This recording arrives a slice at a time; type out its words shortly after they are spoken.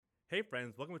Hey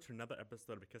friends, welcome to another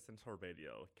episode of Kiss and Tell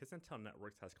Radio. Kiss and Tell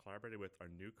Networks has collaborated with our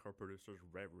new co-producers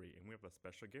Reverie, and we have a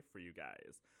special gift for you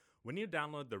guys. When you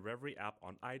download the Reverie app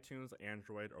on iTunes,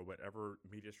 Android, or whatever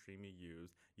media stream you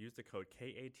use the code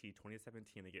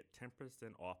KAT2017 to get 10%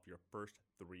 off your first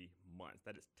 3 months.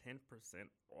 That is 10%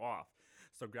 off.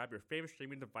 So grab your favorite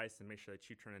streaming device and make sure that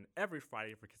you turn in every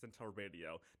Friday for Kiss and Tell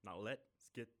Radio. Now let's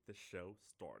get the show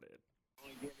started. My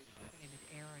name is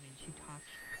Erin, and she talks.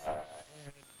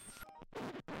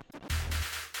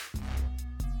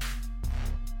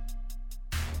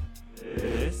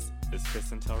 This is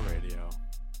Kiss and Tell Radio.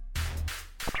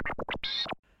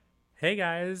 Hey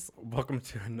guys, welcome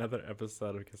to another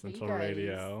episode of Kiss and Tell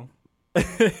Radio.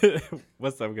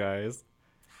 What's up, guys?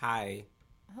 Hi.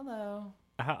 Hello.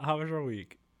 How was your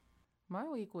week? My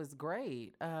week was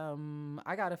great.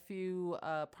 I got a few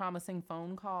promising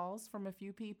phone calls from a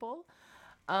few people.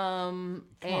 Come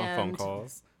on, phone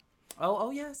calls.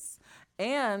 Oh, yes.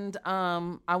 And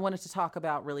I wanted to talk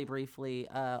about really briefly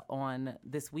on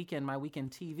this weekend, my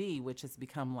weekend TV, which has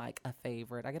become like a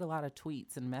favorite. I get a lot of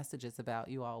tweets and messages about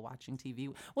you all watching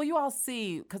TV. Well, you all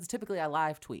see, because typically I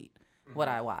live tweet what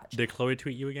I watch. Did Chloe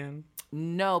tweet you again?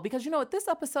 No, because you know what,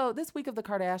 this week of the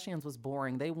Kardashians was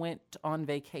boring. They went on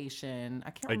vacation.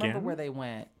 I can't remember where they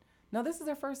went. No, this is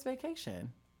their first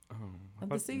vacation of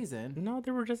the season. No,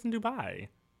 they were just in Dubai.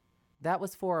 That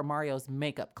was for Mario's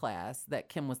makeup class that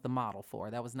Kim was the model for.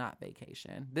 That was not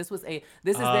vacation. This is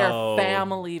their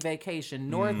family vacation.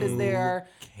 North is there.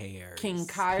 Cares. King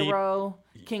Cairo.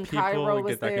 King Cairo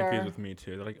was get that there. confused with me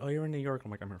too. They're like, "Oh, you're in New York." I'm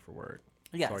like, "I'm here for work."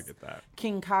 Yes. So I get that.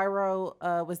 King Cairo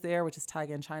was there, which is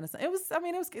Tyga and China.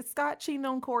 It's Scott cheating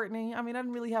on Courtney. I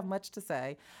didn't really have much to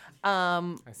say.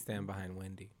 I stand behind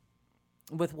Wendy.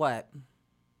 With what?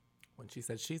 When she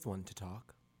said she's one to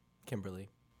talk.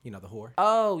 Kimberly. You know, the whore.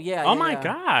 Oh, yeah. Oh, my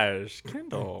gosh.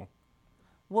 Kendall.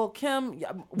 Well, Kim,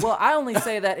 I only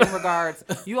say that in regards,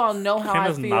 you all know how Kim I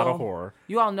is feel. not a whore.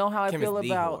 You all know how I Kim feel is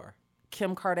the about whore.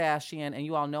 Kim Kardashian, and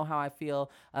you all know how I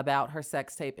feel about her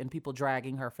sex tape and people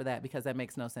dragging her for that, because that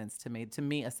makes no sense to me. To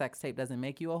me, a sex tape doesn't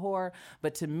make you a whore,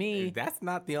 but to me... That's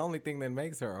not the only thing that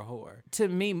makes her a whore. To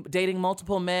me, dating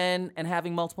multiple men and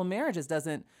having multiple marriages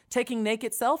doesn't... Taking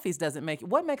naked selfies doesn't make...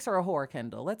 What makes her a whore,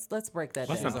 Kendall? Let's break that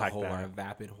Let's down. She's a unpack whore, that. a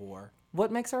vapid whore. What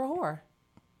makes her a whore?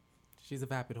 She's a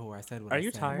vapid whore. I said what Are I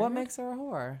you said. tired? What makes her a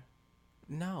whore?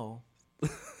 No.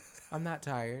 I'm not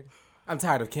tired. I'm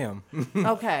tired of Kim.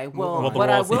 Okay, well, Well, the what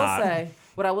I world's will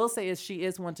not. say is she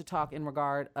is one to talk in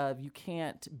regard of you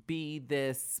can't be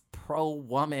this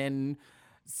pro-woman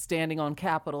standing on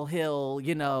Capitol Hill,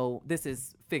 this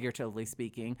is figuratively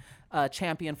speaking,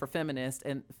 champion for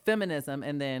feminism,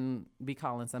 and then be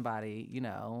calling somebody,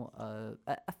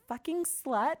 a fucking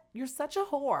slut. You're such a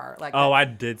whore. Like, Oh, I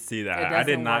did see that. It I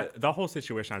did doesn't not. work. The whole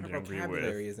situation I Her didn't agree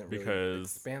vocabulary with isn't really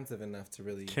because expansive enough to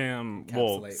really Kim. encapsulate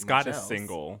Well, much Scott is else.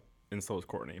 single, and so is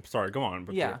Courtney. Sorry, go on.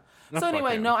 But yeah. enough So about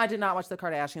anyway, Kim. no, I did not watch the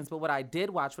Kardashians, but what I did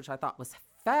watch, which I thought was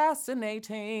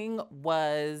fascinating,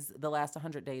 was The Last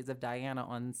 100 Days of Diana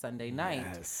on Sunday night.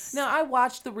 Yes. Now, I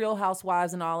watched The Real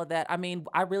Housewives and all of that.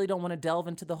 I really don't want to delve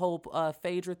into the whole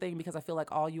Phaedra thing, because I feel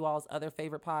like all you all's other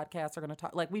favorite podcasts are going to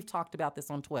talk. Like, we've talked about this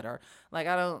on Twitter. Like,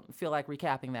 I don't feel like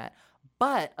recapping that.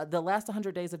 But The Last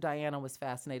 100 Days of Diana was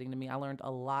fascinating to me. I learned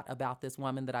a lot about this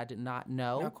woman that I did not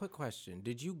know. Now, quick question.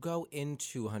 Did you go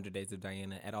into 100 Days of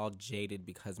Diana at all jaded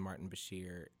because Martin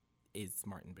Bashir is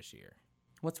Martin Bashir?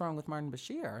 What's wrong with Martin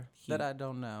Bashir that I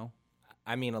don't know?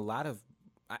 I mean, I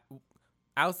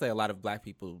would say a lot of black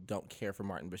people don't care for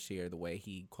Martin Bashir the way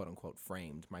he, quote unquote,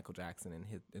 framed Michael Jackson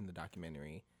in the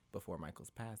documentary before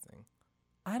Michael's passing.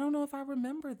 I don't know if I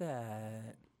remember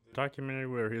that. Documentary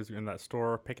where he was in that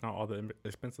store picking out all the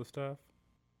expensive stuff.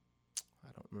 I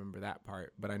don't remember that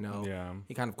part, but I know Yeah.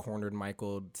 he kind of cornered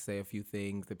Michael to say a few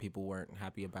things that people weren't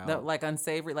happy about. That, like,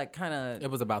 unsavory, like, kind of... It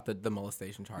was about the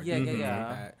molestation charges. Yeah, and yeah, things yeah.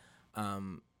 Like that.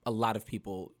 A lot of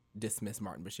people dismiss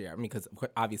Martin Bashir. I mean, because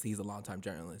obviously he's a longtime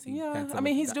journalist. He Yeah, had some I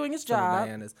mean, of he's doing his some of job.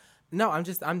 Diana's. No, I'm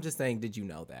just saying. Did you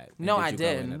know that? And No, did I you go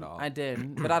in didn't. at all? I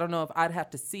didn't. But I don't know if I'd have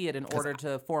to see it in order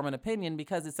to form an opinion,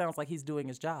 because it sounds like he's doing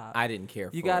his job. I didn't care.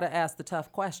 You for got to ask the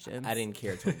tough questions. I didn't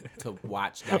care to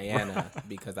watch Diana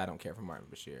because I don't care for Martin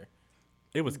Bashir.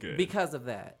 It was good. Because of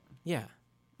that. Yeah.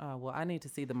 Well, I need to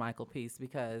see the Michael piece,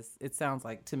 because it sounds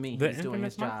like, to me, the he's doing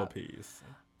his infamous Michael job. piece.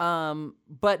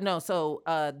 But no, so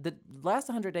the last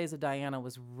 100 Days of Diana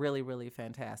was really, really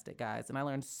fantastic, guys. And I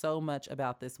learned so much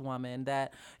about this woman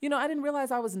that, I didn't realize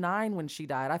I was 9 when she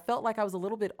died. I felt like I was a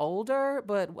little bit older,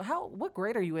 but what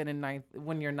grade are you in ninth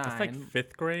when you're 9? It's like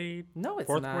 5th grade. No, it's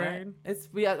 4th not. grade.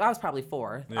 I was probably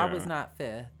 4th. I was Yeah. not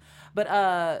 5th.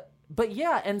 But But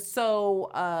yeah, and so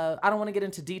I don't want to get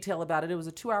into detail about it. It was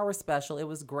a 2-hour special. It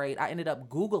was great. I ended up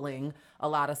Googling a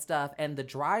lot of stuff, and the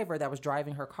driver that was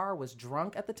driving her car was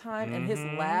drunk at the time. And his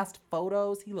last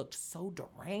photos, he looked so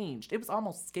deranged. It was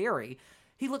almost scary.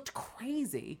 He looked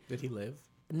crazy. Did he live?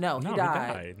 No, No, he he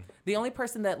died. died. The only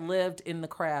person that lived in the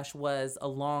crash was a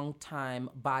longtime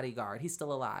bodyguard. He's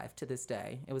still alive to this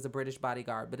day. It was a British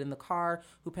bodyguard. But in the car,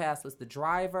 who passed was the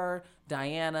driver,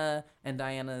 Diana, and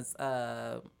Diana's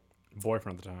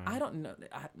Boyfriend at the time. I don't know.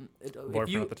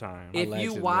 Boyfriend at the time. If Allegedly.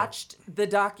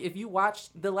 you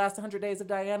watched the last 100 Days of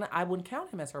Diana, I wouldn't count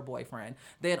him as her boyfriend.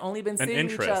 They had only been An seeing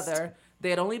each interest. other. They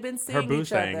had only been her seeing boo each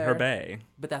thing, other. her bae.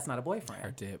 But that's not a boyfriend.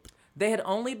 Her dip. They had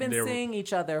only been They were- seeing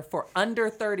each other for under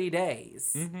 30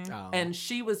 days. Oh. And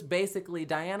she was basically,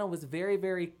 Diana was very,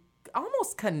 very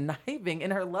almost conniving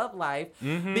in her love life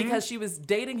because she was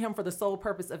dating him for the sole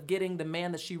purpose of getting the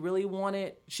man that she really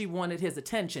wanted. She wanted his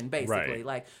attention, basically. Right.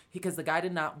 Like, because the guy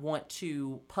did not want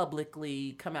to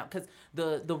publicly come out. Because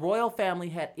the royal family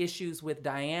had issues with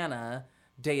Diana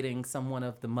dating someone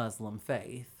of the Muslim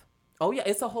faith. Oh, yeah,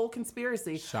 it's a whole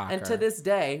conspiracy. Shocker. And to this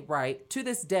day,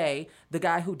 the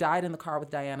guy who died in the car with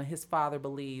Diana, his father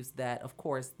believes that, of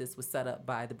course, this was set up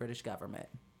by the British government.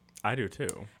 I do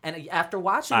too. And after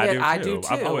watching it, I do too,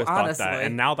 I've always honestly. thought that.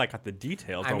 And now that I got the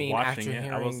details I of mean, watching after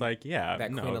it, I was hearing like, yeah,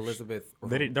 that no. Queen Elizabeth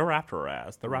They're after her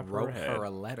ass. They're after her wrote head. her a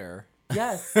letter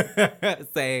Yes.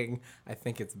 saying, "I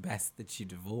think it's best that you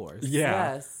divorce."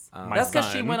 Yeah. Yes. My That's because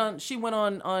son. she went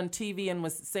on TV and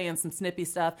was saying some snippy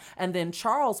stuff. And then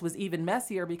Charles was even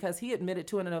messier because he admitted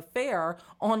to an affair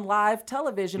on live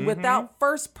television without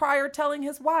first prior telling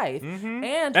his wife. And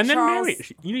And then Charles,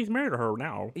 married. He's married to her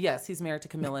now. Yes, he's married to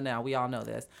Camilla now. We all know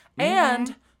this.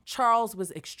 And Charles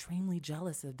was extremely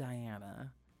jealous of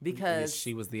Diana because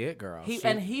She was the it girl.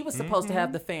 he was supposed to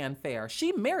have the fanfare.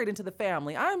 She married into the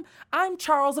family. I'm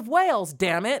Charles of Wales,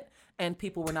 damn it. And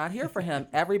people were not here for him.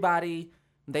 Everybody,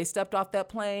 they stepped off that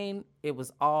plane. It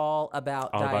was all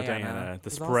about All Diana. about Diana. The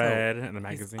He's spread also- and the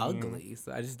He's magazine. ugly,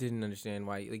 so I just didn't understand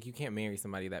why. Like, you can't marry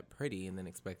somebody that pretty and then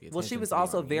expect the attention. Well, she was to be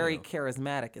also on very you.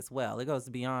 charismatic as well. It goes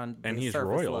beyond And the he's surface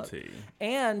look. royalty.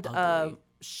 And Ugly.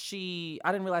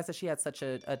 I didn't realize that she had such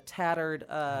a tattered.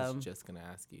 I was just gonna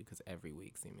ask you because every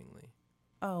week, seemingly.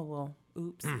 Oh well,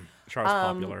 oops. Charles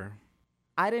Popular.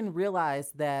 I didn't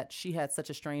realize that she had such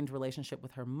a strange relationship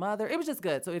with her mother. It was just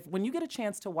good. So when you get a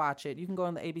chance to watch it, you can go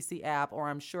on the ABC app, or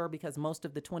I'm sure because most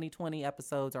of the 2020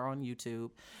 episodes are on YouTube,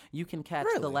 you can catch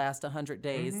the Really? last 100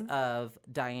 days of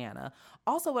Diana.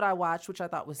 Also, what I watched, which I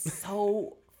thought was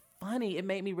so funny, it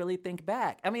made me really think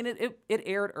back. I mean, it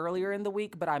aired earlier in the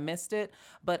week, but I missed it.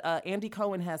 But Andy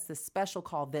Cohen has this special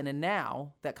called Then and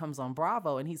Now that comes on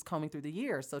Bravo, and he's combing through the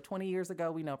years. So 20 years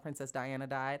ago, we know Princess Diana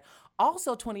died.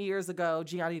 Also 20 years ago,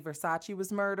 Gianni Versace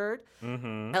was murdered.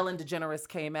 Ellen DeGeneres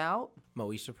came out.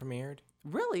 Moesha premiered.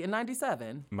 Really? In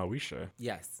 97? Moesha.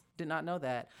 Yes. Did not know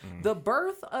that. The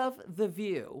birth of The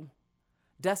View.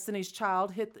 Destiny's Child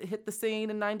hit the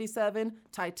scene in 97.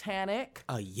 Titanic.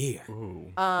 A year.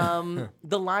 Ooh.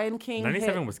 The Lion King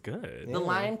 97 hit, was good. The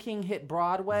Lion King hit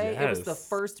Broadway. It was the Yes.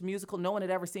 first musical. No one had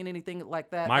ever seen anything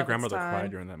like that. My of its grandmother time. cried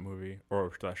during that movie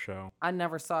or that show.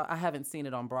 I haven't seen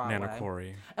it on Broadway. Nana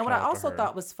Corey. And what I Shout out to also her.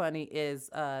 thought was funny is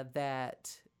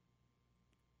that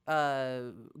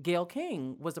Gayle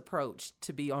King was approached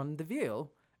to be on The View,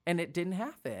 and it didn't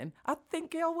happen. I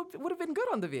think Gayle would have been good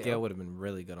on The View. Gail would have been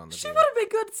really good on the. She View. would have been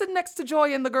good sitting next to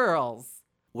Joy and the girls.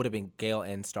 Would have been Gail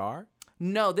and Star.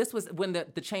 No, this was when the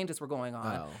changes were going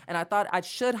on. Oh. And I thought I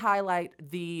should highlight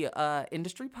the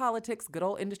industry politics, good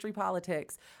old industry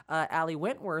politics. Allie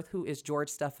Wentworth, who is George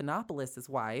Stephanopoulos'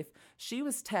 wife, she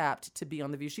was tapped to be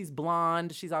on The View. She's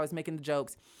blonde. She's always making the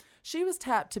jokes. She was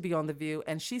tapped to be on The View,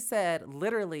 and she said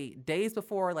literally days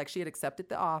before, like she had accepted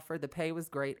the offer, the pay was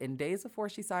great, and days before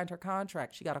she signed her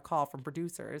contract, she got a call from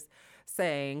producers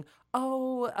saying,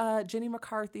 Jenny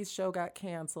McCarthy's show got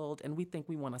canceled, and we think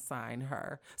we want to sign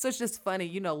her. So it's just funny,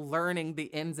 learning the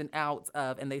ins and outs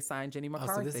of, and they signed Jenny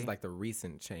McCarthy. Oh, so this is like the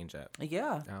recent change up.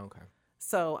 Yeah. Oh, okay.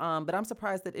 So, but I'm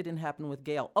surprised that it didn't happen with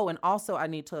Gail. Oh, and also I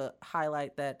need to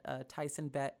highlight that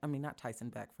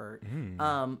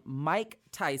Mike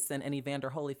Tyson and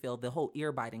Evander Holyfield, the whole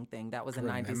ear biting thing, that was in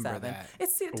Remember 97. that. It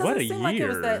doesn't What a seem like it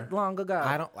was year. that long ago.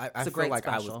 I It's feel a great like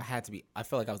special. I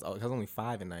feel like I was only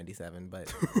 5 in 97, but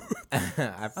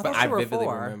thought I you were vividly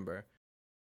 4. remember.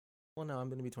 Well, no, I'm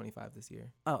gonna be 25 this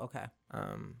year. Oh, okay.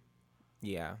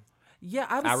 Yeah. Yeah,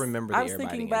 I remember the I was ear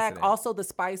thinking biting back. incident. Also, the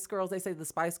Spice Girls. They say the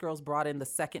Spice Girls brought in the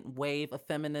second wave of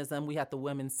feminism. We had the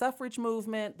women's suffrage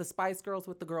movement, the Spice Girls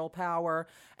with the girl power,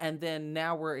 and then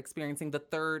now we're experiencing the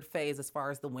third phase as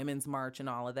far as the women's march and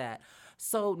all of that.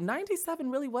 So '97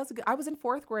 really was a good. I was in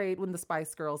 4th grade when the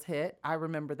Spice Girls hit. I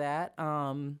remember that.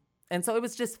 And so it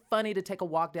was just funny to take a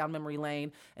walk down memory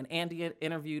lane. And Andy had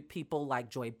interviewed people like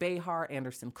Joy Behar,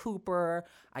 Anderson Cooper,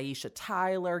 Aisha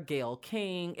Tyler, Gayle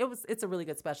King. It's a really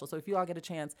good special. So if you all get a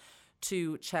chance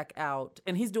to check out,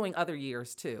 and he's doing other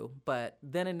years too, but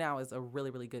Then and Now is a really,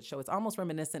 really good show. It's almost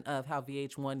reminiscent of how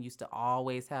VH1 used to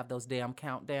always have those damn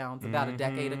countdowns about a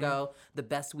decade ago, the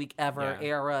best week ever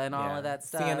era and all of that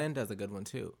stuff. CNN does a good one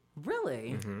too.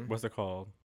 Really? What's it called?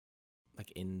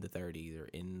 Like in the 30s or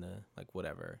in the like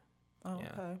whatever. Oh, Yeah.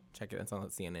 okay. Check it. It's on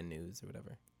CNN News or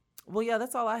whatever. Well, yeah,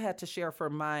 that's all I had to share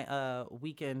for my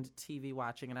weekend TV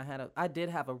watching, and I did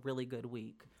have a really good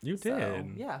week. You So,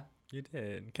 did. yeah. You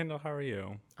did. Kendall, how are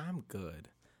you? I'm good.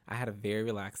 I had a very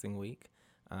relaxing week.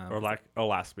 Or like,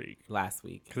 last week. Last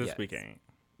week. Because this yes. week ain't.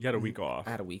 You had a week off.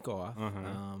 I had a week off.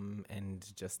 Uh-huh. And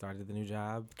just started the new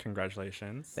job.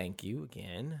 Congratulations. Thank you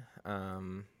again.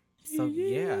 So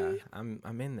yeah,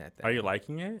 I'm in that thing. Are you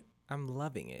liking it? I'm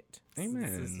loving it.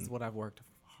 Amen. This is what I've worked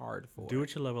hard for. Do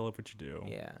what you love, love what you do.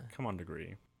 Yeah. Come on,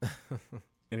 Degree.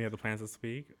 Any other plans this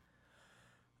week?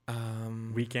 Week.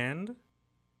 Weekend?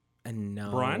 And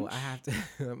no, Brunch? I have to.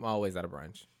 I'm always at a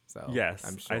brunch. So Yes.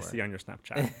 I'm sure. I see on your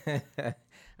Snapchat.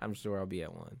 I'm sure I'll be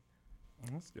at one.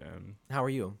 That's good. How are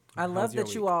you? I love How's your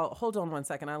that you week? all, hold on one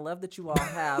second. I love that you all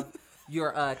have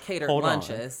your catered Hold on.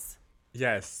 lunches.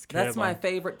 Yes. That's my Kayla.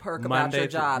 favorite perk Monday about your to-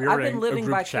 job. we were I've been in a living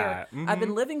group vicariously. chat. I've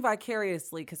been living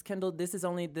vicariously because Kendall, this is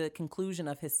only the conclusion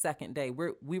of his second day.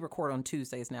 We record on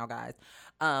Tuesdays now, guys,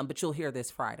 but you'll hear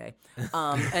this Friday.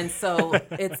 And so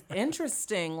it's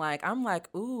interesting. Like I'm like,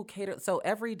 ooh, cater. So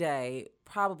every day,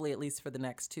 probably at least for the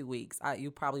next 2 weeks,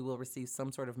 you probably will receive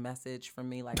some sort of message from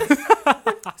me, like,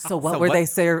 so what were they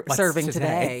what's serving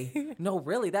today? today? No,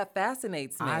 really, that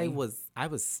fascinates me. I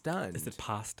was stunned. Is it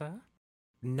pasta?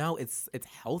 No, it's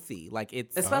healthy. Like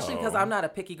it's Especially because I'm not a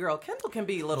picky girl. Kendall can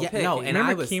be a little picky. no, and Remember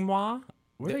I was quinoa?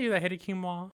 Were you that hated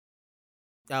quinoa?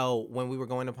 Oh, when we were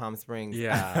going to Palm Springs.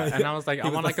 Yeah. And I was like, I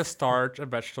was want like like- a starch, a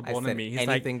vegetable, I and a said meat. He's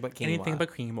anything like, but quinoa. anything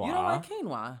but quinoa. You don't like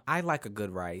quinoa. I like a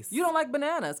good rice. You don't like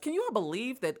bananas. Can you all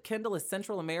believe that Kendall is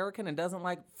Central American and doesn't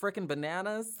like frickin'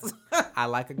 bananas? I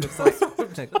like a good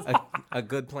a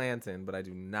good plantain, but I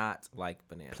do not like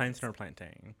bananas. Plantain or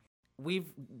plantain?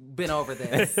 We've been over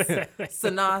this.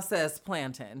 Sanaa says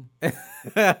plantain.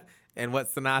 And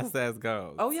what Sanaa says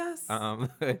goes. Oh, yes.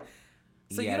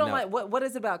 So yeah, you don't no, like, what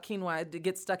is it about quinoa? It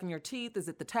gets stuck in your teeth? Is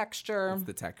it the texture? It's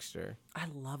the texture. I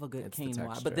love a good It's the quinoa.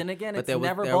 texture. But then again, But it's there was-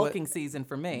 never there was- bulking season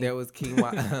for me. There was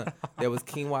quinoa. There was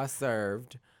quinoa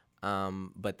served,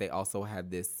 but they also had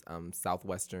this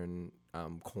southwestern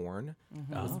corn.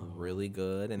 That was really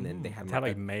good, and then they had It had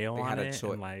like mayo they on had a it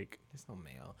choice. and like, There's no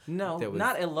mayo. Oh, No, was-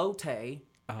 not elote.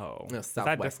 oh. No, Is southwestern.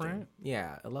 that different?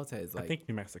 Yeah, elote is like I think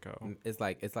New Mexico. it's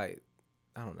like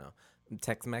I don't know.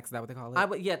 Tex-Mex, is that what they call it? I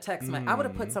would, yeah, Tex-Mex. I would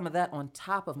have put some of that on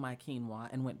top of my quinoa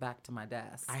and went back to my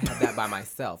desk. I had that by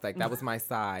myself. Like that was my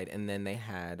side, and then they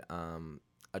had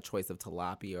a choice of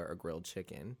tilapia or grilled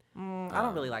chicken. I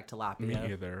don't really like tilapia. Me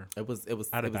either. It was.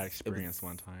 I had a it bad was- experience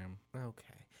one time.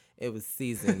 Okay, it was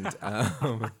seasoned.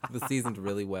 It was seasoned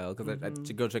really well because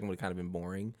grilled chicken would kind of been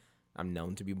boring. I'm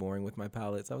known to be boring with my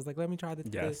palate, so I was like, let me try the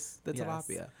Yes.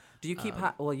 tilapia. Do you keep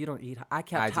hot? Well, you don't eat. I I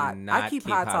kept do hot. not I keep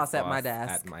hot sauce at my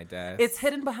desk. At my desk. It's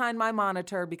hidden behind my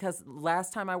monitor because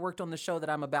last time I worked on the show that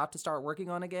I'm about to start working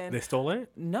on again. They stole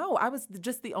it? No, I was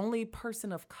just the only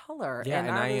person of color. yeah,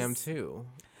 and I am was- too.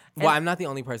 Well, I'm not the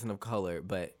only person of color,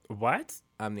 but What?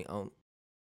 I'm the only.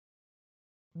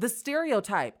 The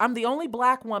stereotype. I'm the only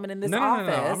black woman in this No, office.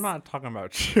 no, I'm not talking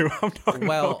about you. I'm talking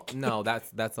Well, about. no,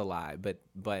 that's a lie. But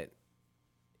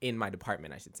in my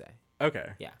department, I should say.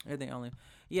 Okay. Yeah. You're the only.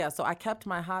 Yeah, so I kept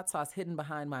my hot sauce hidden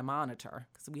behind my monitor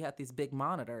because we had these big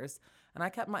monitors, and I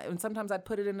kept my. And sometimes I'd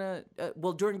put it in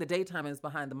well, during the daytime, it was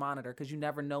behind the monitor because you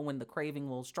never know when the craving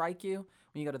will strike you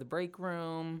when you go to the break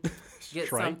room, get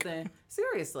Strike? something.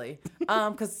 Seriously,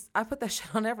 because I put that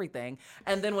shit on everything,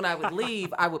 and then when I would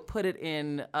leave, I would put it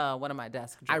in one of my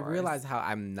desk I drawers. realized how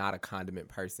I'm not a condiment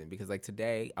person because like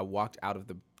today I walked out of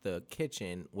the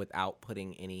kitchen without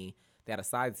putting any. They had a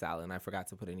side salad and I forgot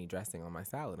to put any dressing on my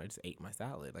salad. I just ate my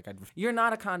salad. Like You're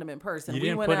not a condiment person. You we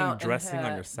didn't went put out any and dressing on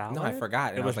had- your salad? no, I forgot.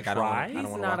 And It I was was like, dry? I don't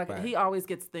He's want to not walk a, back. he always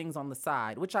gets things on the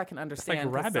side, which I can It's like understand.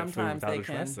 'cause rabbit food sometimes without they a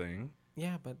can. dressing.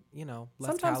 Yeah, but less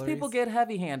Sometimes calories. people get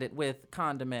heavy-handed with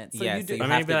condiments. So yeah, you do. so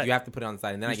I mean, you have to put it on the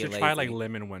side, and then You I get should lazy. try like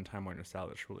lemon one time on your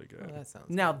salad. It's really good. Oh, that sounds.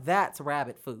 Now that's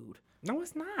rabbit food. No,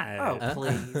 it's not. Oh,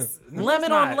 please. No, Lemon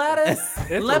it's on not. lettuce.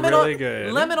 It's lemon really on,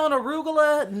 good. Lemon on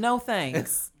arugula. No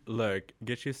thanks. Look,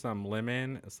 get you some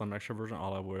lemon, some extra virgin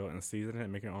olive oil, and season it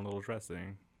and make your own little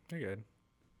dressing. You're good.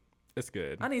 It's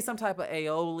good. I need some type of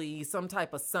aioli, some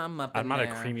type of some up I'm in not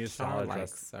there. a creamy salad like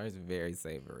dressing. ours very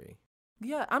savory.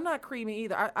 Yeah, I'm not creamy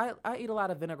either. I eat a lot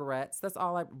of vinaigrettes. That's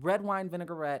all red wine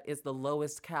vinaigrette is the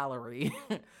lowest calorie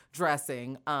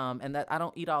dressing. And that I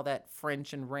don't eat all that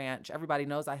French and ranch. Everybody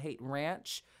knows I hate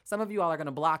ranch. Some of you all are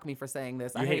gonna block me for saying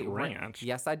this. I You hate ranch. ranch?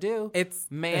 Yes, I do. It's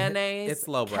mayonnaise, It's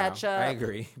lowbrow. ketchup. I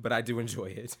agree, but I do enjoy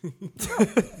it.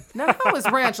 Now how is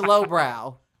ranch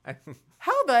lowbrow?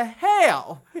 How the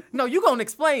hell? No, you gonna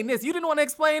explain this. You didn't want to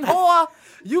explain whore.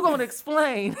 You gonna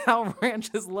explain how ranch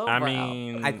is lowbrow. I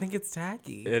mean, I think it's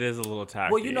tacky. it is a little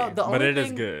tacky. Well, you know, the but only it is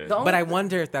thing- good. the only But I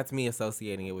wonder if that's me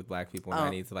associating it with black people, and I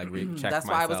Oh, need to like recheck that's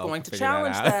why I was myself going to figure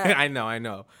challenge out. that. I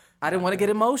know. I didn't want to get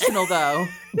emotional though.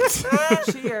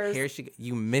 Cheers. Here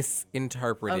you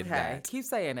misinterpreted Okay, that. keep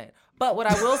saying it. But what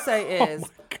I will say Oh is,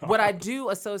 what I do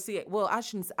associate. Well, I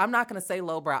shouldn't. I'm not going to say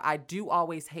lowbrow. I do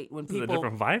always hate when This is a people.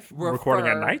 different vibe. Recording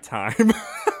at refer- nighttime.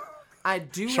 I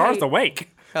do. Char's hate,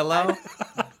 awake. Hello.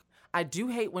 I do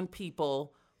hate when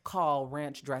people call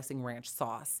ranch dressing ranch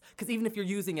sauce, because even if you're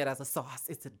using it as a sauce,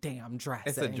 it's a damn dressing.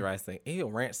 It's a dressing. Ew,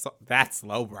 ranch. That's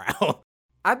lowbrow.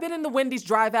 I've been in the Wendy's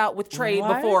drive out with Trade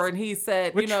What? before, and he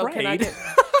said, With can I Trade?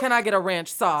 can I get a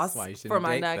ranch sauce why you for shouldn't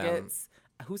my date them. nuggets?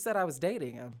 Who said I was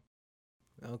dating him?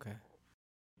 Okay.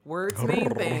 Words mean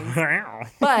things.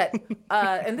 But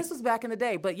and this was back in the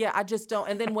day. But yeah, I just don't.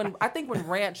 And then when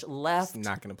ranch left,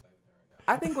 Not gonna play.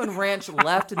 I think when ranch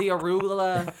left the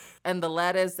arugula and the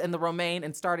lettuce and the romaine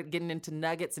and started getting into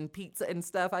nuggets and pizza and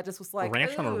stuff, I just was like,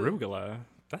 Ranch on "Ugh." arugula.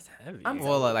 That's heavy.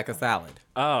 Well, like a salad.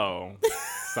 Oh,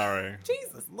 sorry.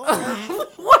 Jesus Lord.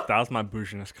 That was my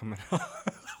bouginess coming out.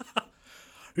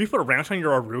 You put ranch on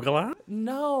your arugula?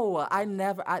 No, I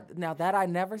never. Now that I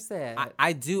never said.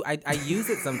 I do. I use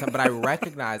it sometimes, but I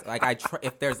recognize like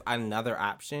if there's another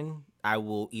option, I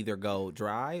will either go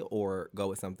dry or go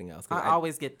with something else. I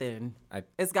always get thin. I-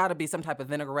 It's got to be some type of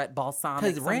vinaigrette balsamic.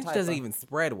 Because some ranch type doesn't of- even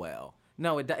spread well.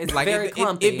 No, it does. It's Like very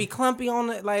clumpy. It'd be clumpy on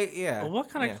it. Like yeah. What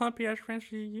kind Yeah. of clumpy ass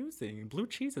ranch are you using? Blue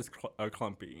cheese is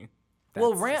clumpy.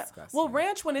 That's ranch. disgusting. Well,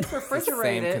 ranch when it's Same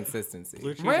refrigerated. consistency.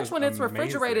 Blue cheese Ranch is when it's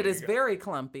refrigerated is amazing. very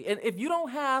clumpy. And if you don't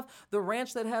have the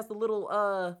ranch that has the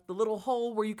little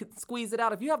hole where you could squeeze it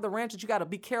out, if you have the ranch that you got to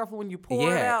be careful when you pour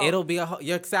it Yeah, out. it'll be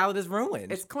your salad is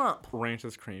ruined. It's clump. Ranch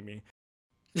is creamy.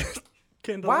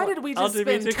 Kendall, Why did we just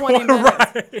spend LGBT 20 corner,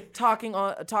 minutes right? talking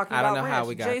I about don't know ranch? how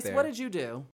we got Jace, there. what did you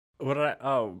do? What did I?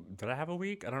 Oh, did I have a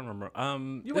week? I don't remember.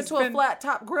 You went to a flat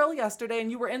top grill yesterday,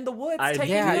 and you were in the woods I taking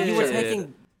yeah, you were pictures.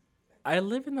 taking. I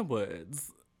live in the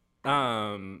woods.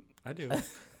 I do.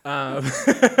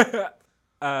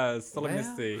 So let me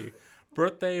Well. see.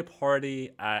 Birthday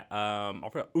party at I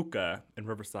forgot Uka in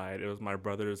Riverside. It was my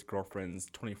brother's girlfriend's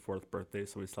 24th birthday,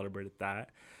 so we celebrated that.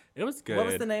 It was good. What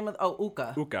was the name of? Oh,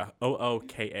 Uka. Uka,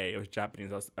 Ooka. It was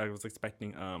Japanese. I was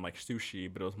expecting like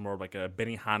sushi, but it was more like a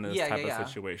Benihana's type of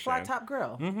situation. Flat top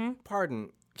grill. Mm-hmm. Pardon.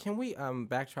 Can we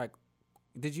backtrack?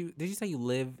 Did you say you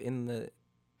live in the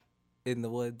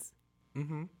woods?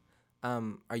 Mm-hmm.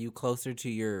 Are you closer to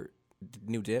your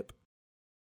new dip?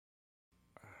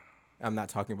 I'm not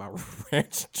talking about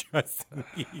ranch dressing.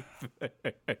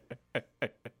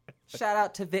 Shout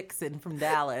out to Vixen from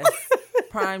Dallas.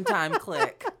 Primetime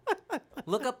click.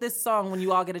 Look up this song when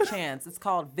you all get a chance. It's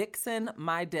called Vixen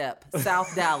My Dip.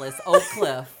 South Dallas, Oak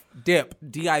Cliff. Dip.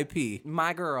 DIP.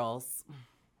 My girls.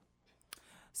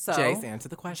 So, Jace, answer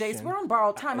the question. Jace, we're on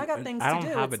borrowed time. I got things I to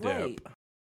don't do. have It's a dip. late.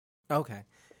 Okay.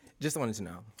 Just wanted to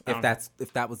know I if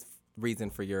don't- that was reason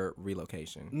for your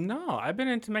relocation. No, I've been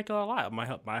in Temecula a lot.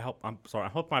 I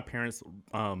helped my parents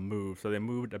move. So they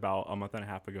moved about a month and a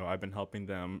half ago. I've been helping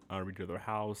them redo their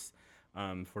house,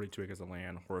 42 acres of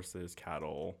land, horses,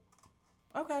 cattle,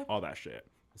 Okay. all that shit.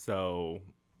 So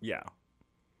yeah,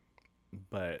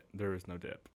 but there is no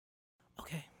dip.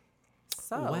 Okay.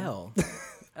 So, Well.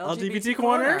 LGBT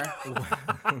corner.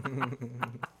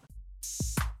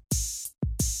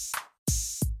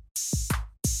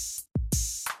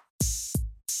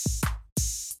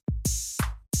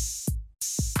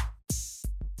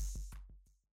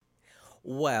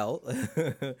 Well,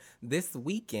 this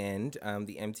weekend,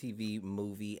 the MTV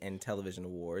Movie and Television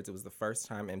Awards, it was the first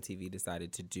time MTV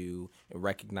decided to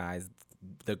recognize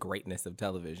the greatness of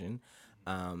television.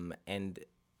 And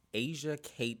Asia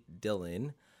Kate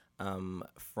Dillon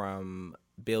from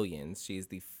Billions. She's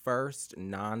the first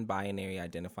non-binary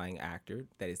identifying actor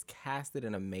that is casted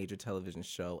in a major television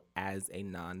show as a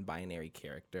non-binary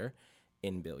character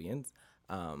in Billions.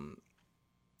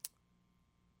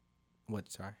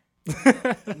 Sorry?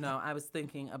 No, I was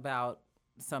thinking about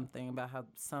something about how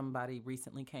somebody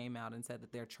recently came out and said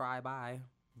that they're I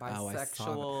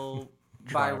bisexual,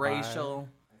 Tri-bi. biracial.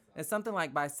 It's something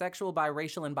like bisexual,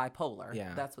 biracial, and bipolar.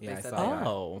 Yeah. That's what Yeah, they I said. saw they that. were.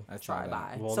 Oh. I saw that.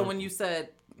 Tri-bi. Well, So there- when you said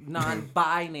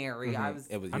non-binary, I was.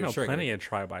 It was I you're know triggered. plenty of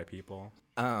tri-bi people.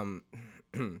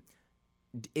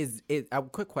 Is it a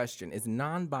quick question? Is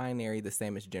non-binary the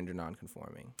same as gender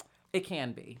non-conforming? It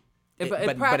can be.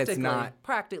 But it's not-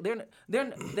 Practically,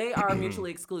 they are mutually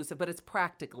exclusive, but it's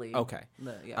practically Okay.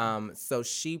 Yeah. So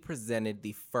she presented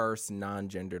the first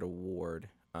non-gendered award,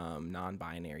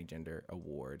 non-binary gender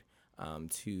award,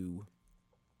 to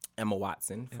Emma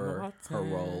Watson for her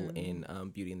role in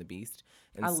Beauty and the Beast.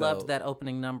 And I so- loved that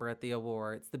opening number at the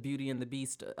awards, the Beauty and the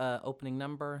Beast opening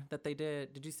number that they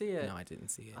did. Did you see it? No, I didn't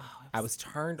see it. I was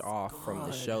turned off from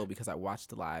the show because I watched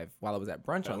the live while I was at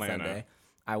brunch on Atlanta. Sunday.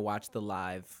 I watched the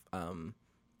live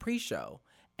pre-show,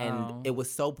 and it was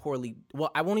so poorly. Well,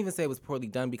 I won't even say it was poorly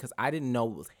done because I didn't know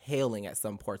it was hailing at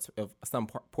some parts of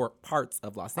parts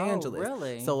of Los Angeles.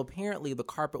 really? So apparently the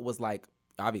carpet was like.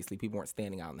 Obviously, people weren't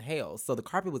standing out in the hail, so the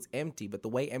carpet was empty. But the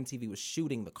way MTV was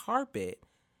shooting the carpet,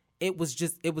 it was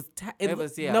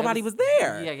nobody was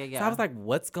there. Yeah. So I was like,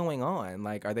 "What's going on?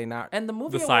 Like, are they not?" And the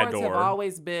movie The side awards have door.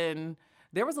 always been.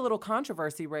 There was a little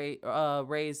controversy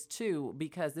raised too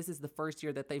because this is the first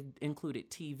year that they've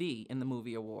included TV in the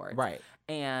movie awards. Right.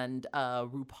 And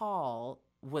RuPaul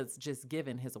was just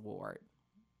given his award,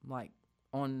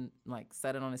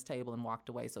 set it on his table and walked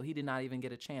away. So he did not even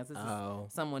get a chance. This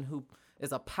is someone who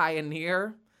is a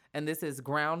pioneer, and this is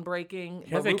groundbreaking.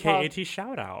 He has But a KAT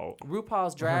shout out.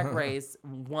 RuPaul's Drag Race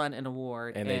won an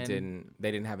award, and they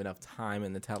didn't have enough time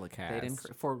in the telecast. They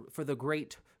didn't for the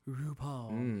great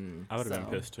RuPaul. I would have So- been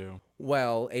pissed too.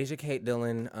 Well, Asia Kate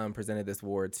Dillon presented this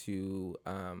award to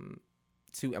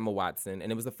Emma Watson,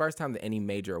 and it was the first time that any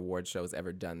major award show has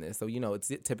ever done this. So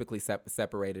it's typically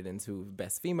separated into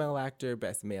best female actor,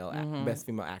 best best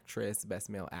female actress, best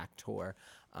male actor,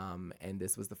 and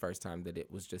this was the first time that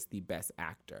it was just the best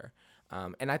actor.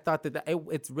 And I thought that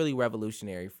it's really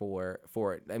revolutionary for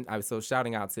it. And I was so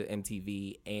shouting out to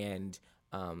MTV and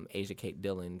Asia Kate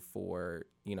Dillon for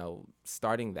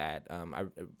starting that.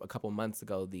 A couple months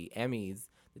ago, the Emmys,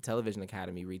 the Television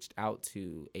Academy, reached out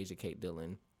to Asia Kate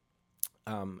Dillon,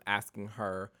 asking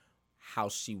her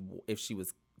if she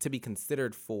was to be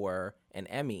considered for an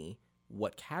Emmy,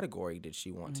 what category did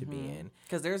she want to be in?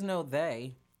 Because there's no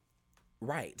they.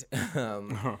 Right.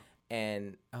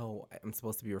 And I'm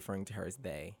supposed to be referring to her as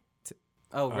they.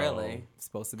 Oh, really? I'm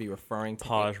supposed to be referring to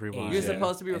Pause, rewind. You're Asia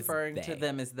supposed to be as referring to they.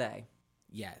 them as they.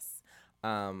 Yes.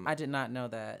 I did not know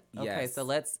that. Okay, Yes.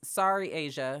 so sorry,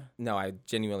 Asia. No, I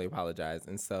genuinely apologize.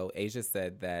 And so Asia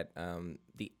said that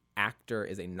the actor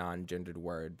is a non-gendered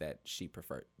word that she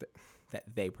preferred that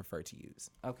they prefer to use.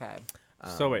 Okay,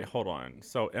 So wait, hold on.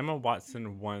 So Emma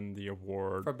Watson won the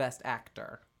award for best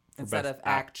actor instead Best of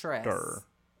actress. actor.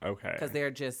 Okay. Because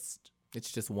they're just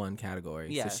It's just one category.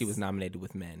 Yes. So she was nominated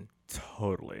with men.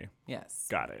 Totally. yes.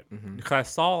 Got it. Mm-hmm. Because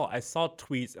I saw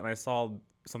tweets and I saw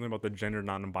something about the gender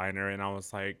non-binary and I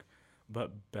was like,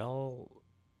 but Belle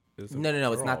is a No,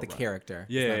 it's girl, not the right? character.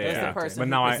 Yeah, It's not yeah, the It's the yeah. person But who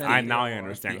now presented I the now I award.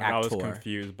 understand. The I was actor.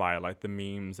 confused by like the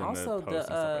memes and Also, the posts and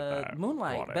stuff like that.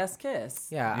 Moonlight, Got it. Best Kiss.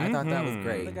 Yeah, I thought that was Mhm.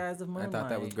 great. The guys of I Moonlight. thought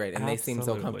that was great, and they seem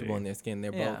so comfortable Absolutely. in their skin.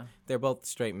 Yeah. They're both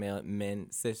straight men,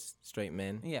 cis straight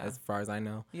men. Yeah. As far as I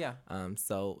know. Yeah.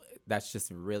 So that's just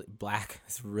really black.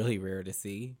 It's really rare to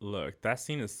see. Look, that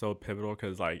scene is so pivotal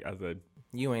because like as a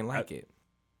You ain't like it.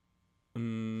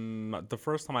 the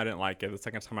first time I didn't like it. The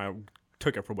second time I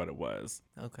took it for what it was.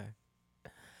 Okay.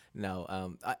 No,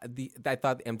 I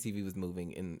thought the MTV was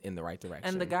moving in the right direction.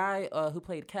 And the guy who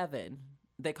played Kevin,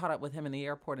 they caught up with him in the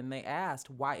airport and they asked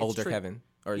why it's older Kevin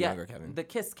or younger Kevin. the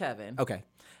Kiss Kevin. Okay.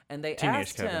 And they Teenage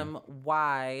asked Kevin. him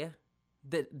why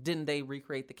didn't they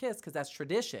recreate the kiss because that's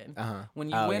tradition. Uh-huh. When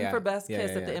you Oh, win yeah. for best Yeah,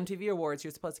 kiss yeah, at the yeah. MTV Awards,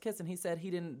 you're supposed to kiss. And he said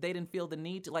they didn't feel the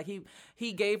need to, like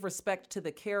he gave respect to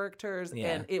the characters, Yeah.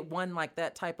 and it won like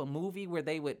that type of movie where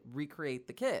they would recreate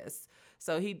the kiss.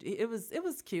 So it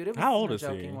was cute. It was How old in a is he?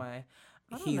 joking way.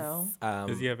 I don't He's know.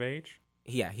 Is he of age?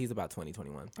 Yeah, he's about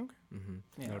 2021. Okay. Mm-hmm.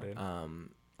 Yeah. Noted.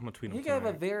 I'm gonna tweet him He gave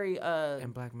a tonight. very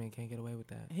And black men can't get away with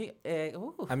that.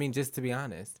 ooh, I mean, just to be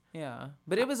honest. yeah,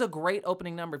 but it was a great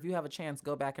opening number. If you have a chance,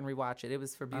 go back and rewatch it. It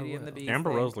was for Beauty and the will. Beast. Amber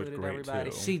They Rose looked included great,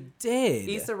 everybody. too. She did.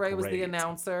 Issa Rae was the Great.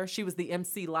 announcer. She was the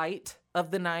MC Light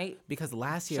of the night. Because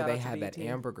last year Shout they out to had that BET.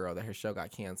 Amber girl that her show got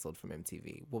canceled from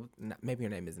MTV. Well, maybe her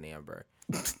name isn't Amber.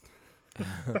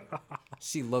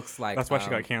 She looks like. That's why she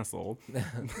got canceled.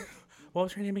 What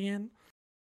was her name again?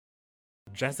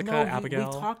 Jessica No, Abigail.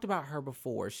 we talked about her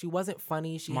before. She wasn't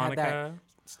funny. She Monica. had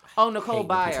Oh, Nicole hate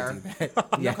when Byer. people do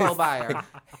that. Yes. Nicole Byer.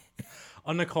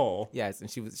 Oh, Nicole. Yes,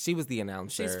 and she was the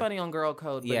announcer. She's funny on Girl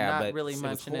Code, but Yeah, not but really she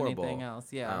much was in horrible. anything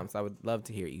else. Yeah. So I would love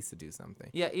to hear Issa do something.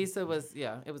 Yeah, Issa was,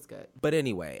 it was good. But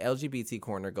anyway, LGBT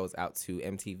Corner goes out to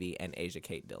MTV and Asia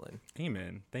Kate Dillon.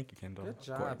 Amen. Thank you, Kendall. Good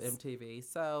job, course. MTV.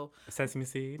 So, Sesame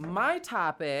Seed. my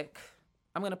topic,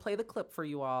 I'm going to play the clip for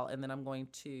you all, and then I'm going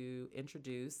to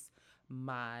introduce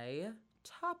my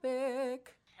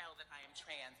topic. Tell that I am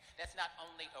trans. That's not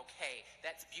only okay,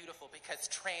 that's beautiful because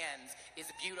trans is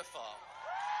beautiful.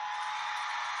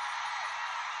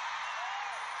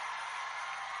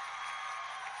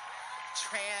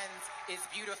 Trans is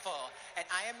beautiful, and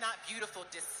I am not beautiful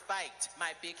despite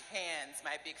my big hands,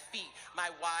 my big feet, my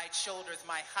wide shoulders,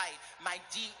 my height, my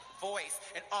deep voice,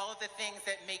 and all of the things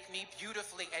that make me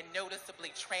beautifully and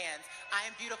noticeably trans. I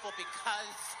am beautiful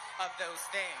because of those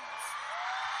things.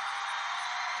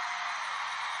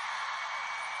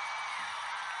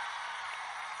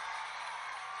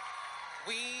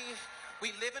 We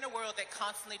live in a world that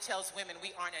constantly tells women we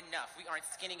aren't enough, we aren't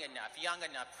skinny enough, young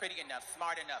enough, pretty enough,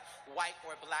 smart enough, white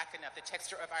or black enough, the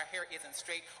texture of our hair isn't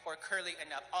straight or curly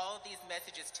enough. All of these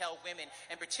messages tell women,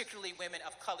 and particularly women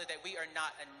of color, that we are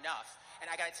not enough. And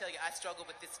I gotta tell you, I struggle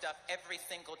with this stuff every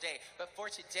single day. But for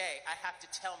today, I have to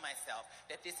tell myself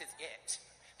that this is it.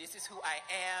 This is who I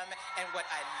am and what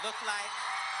I look like.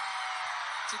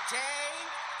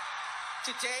 Today,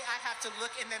 I have to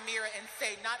look in the mirror and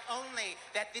say not only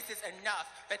that this is enough,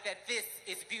 but that this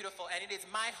is beautiful. And it is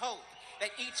my hope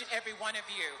that each and every one of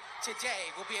you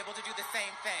today will be able to do the same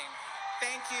thing.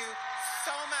 Thank you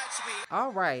so much,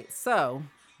 All right. So,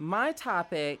 my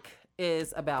topic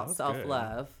is about was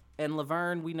self-love. And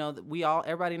Laverne, we know that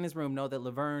everybody in this room know that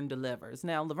Laverne delivers.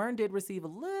 Now, Laverne did receive a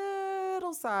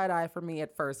little side eye from me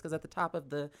at first, because at the top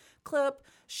of the clip,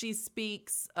 she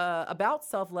speaks about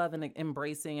self-love and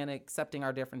embracing and accepting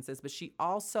our differences. But she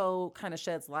also kind of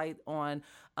sheds light on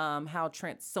how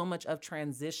so much of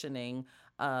transitioning,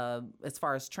 as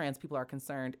far as trans people are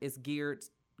concerned, is geared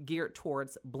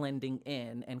towards blending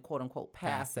in and quote unquote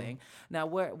passing. Now,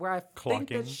 where I think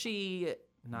that Clocking. she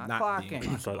not being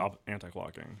clocking. So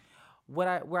anti-clocking.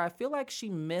 Where I feel like she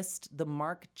missed the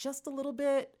mark just a little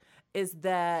bit is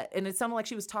that, and it sounded like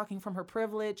she was talking from her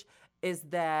privilege, is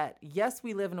that yes,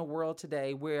 we live in a world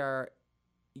today where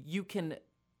you can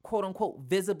quote unquote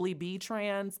visibly be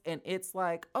trans, and it's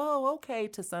like, oh, okay,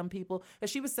 to some people. And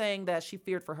she was saying that she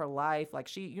feared for her life. Like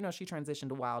she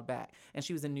transitioned a while back, and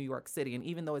she was in New York City, and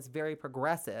even though it's very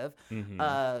progressive,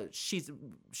 she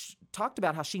talked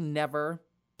about how she never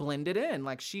blended in.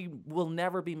 Like she will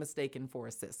never be mistaken for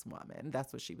a cis woman.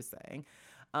 That's what she was saying.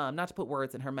 Not to put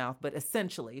words in her mouth, but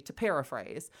essentially to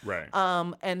paraphrase. Right.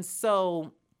 And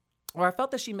so where I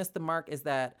felt that she missed the mark is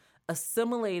that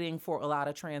assimilating for a lot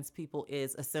of trans people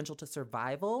is essential to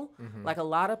survival. Like a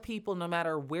lot of people, no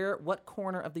matter what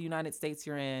corner of the United States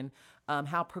you're in,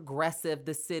 how progressive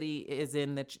the city is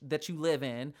in that you live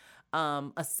in,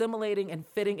 assimilating and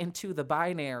fitting into the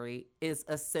binary is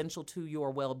essential to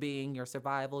your well-being, your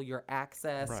survival, your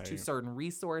access to Right. certain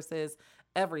resources,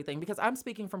 everything. Because I'm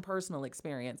speaking from personal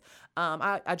experience.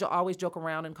 I always joke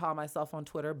around and call myself on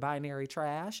Twitter binary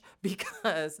trash,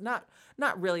 because not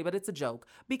really, but it's a joke,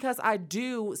 because I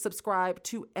do subscribe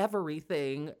to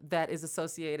everything that is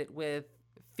associated with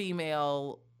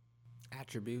female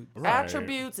Attribute. Right.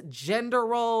 attributes, gender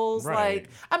roles. Right. Like,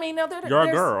 I mean, now You're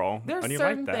a girl, There's and you like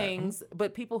certain that. things,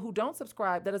 but people who don't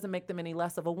subscribe, that doesn't make them any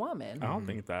less of a woman. I don't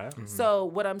think that. So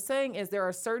what I'm saying is there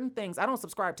are certain things, I don't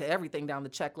subscribe to everything down the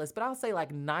checklist, but I'll say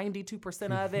like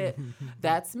 92% of it,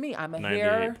 that's me. I'm a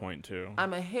hair, 98.2.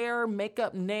 I'm a hair,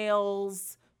 makeup,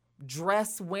 nails,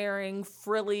 dress wearing,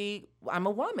 frilly, I'm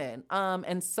a woman.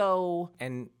 And so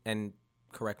And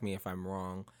correct me if I'm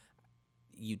wrong,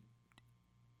 you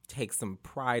take some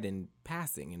pride in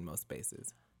passing in most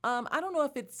spaces. I don't know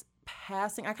if it's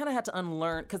passing. I kind of had to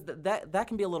unlearn because that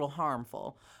can be a little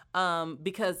harmful.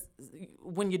 Because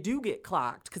when you do get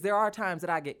clocked, because there are times that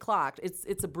I get clocked,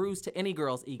 it's a bruise to any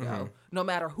girl's ego, no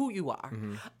matter who you are.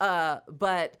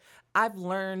 But I've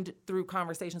learned through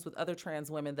conversations with other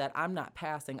trans women that I'm not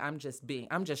passing. I'm just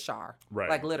Char, Right.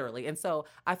 like literally. And so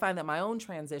I find that my own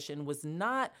transition was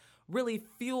not really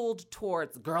fueled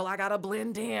towards, girl, I gotta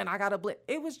blend in.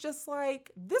 It was just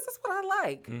like, this is what I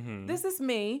like. This is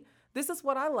me. This is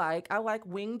what I like. I like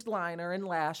winged liner and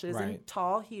lashes Right. and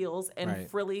tall heels and Right.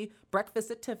 frilly Breakfast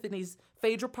at Tiffany's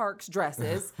Phaedra Parks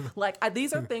dresses.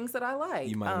 These are things that I like.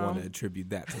 You might want to attribute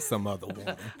that to some other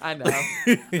woman. I know.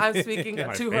 I'm speaking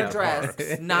My to her Phaedra dress,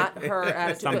 Parks. not her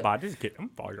attitude. Somebody's getting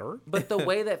fired. But the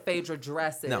way that Phaedra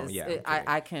dresses, No, yeah, okay.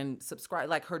 I can subscribe.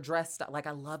 Like her dress style, like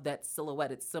I love that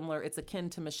silhouette. It's similar. It's akin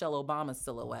to Michelle Obama's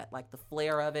silhouette, like the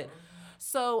flare of it.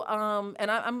 So,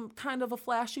 and I'm kind of a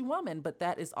flashy woman, but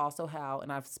that is also how,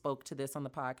 and I've spoke to this on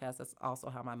the podcast, that's also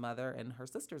how my mother and her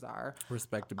sisters are.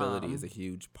 Respectability is a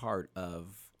huge part of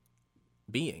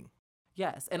being.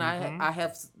 Yes, and I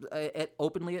have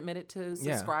openly admitted to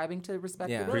subscribing to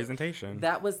respectability. Presentation.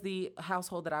 That was the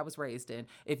household that I was raised in.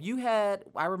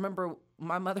 I remember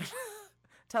my mother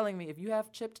telling me, if you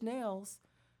have chipped nails,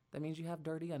 that means you have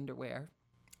dirty underwear.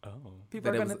 Oh.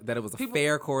 People That it was a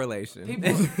fair correlation.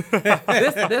 This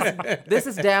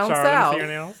is down Char, let me south. see your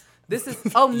nails. This is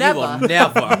never, You will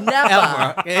never,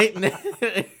 never.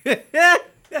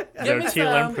 They're me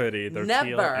teal some. and pretty. They're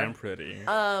teal Never. and pretty.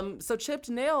 So chipped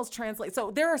nails translate. So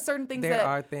there are certain things There that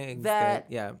are things that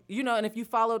yeah. you know. And if you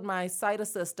followed my site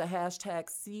assista hashtag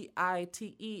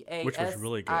CITEASISTA Which was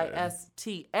really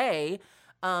good.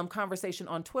 Conversation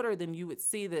on Twitter, then you would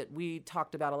see that we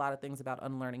talked about a lot of things about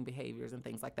unlearning behaviors and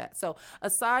things like that. So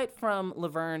aside from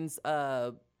Laverne's,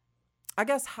 I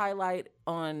guess highlight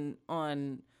on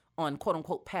quote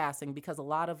unquote passing, because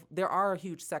there are a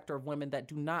huge sector of women that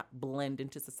do not blend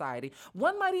into society.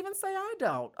 One might even say I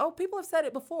don't. Oh, people have said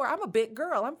it before. I'm a big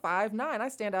girl. I'm 5'9". I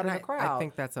stand out in the crowd. I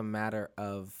think that's a matter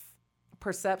of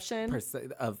Perception.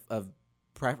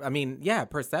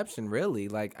 perception really.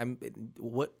 Like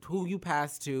who you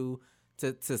pass to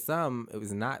some, it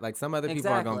was not like some other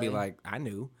people are gonna be Exactly. like, I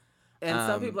knew. And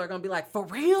some people are going to be like, for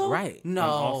real? Right. No.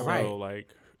 And also, right. like,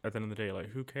 at the end of the day, like,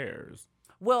 who cares?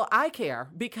 Well, I care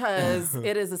because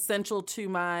it is essential to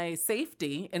my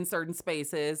safety in certain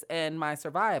spaces and my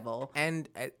survival. And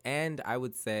I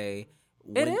would say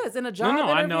It is in a job No,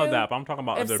 I know interview, that, but I'm talking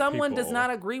about if other someone people. does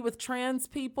not agree with trans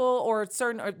people or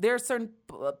there's certain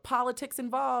politics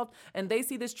involved, and they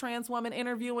see this trans woman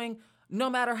interviewing, no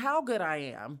matter how good I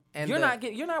am, And you're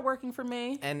not working for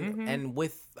me. and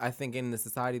with, I think, in the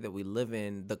society that we live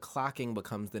in, the clocking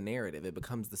becomes the narrative. It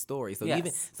becomes the story. So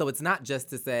Yes. it's not just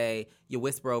to say, you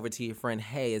whisper over to your friend,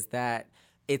 hey, that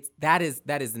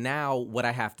is now what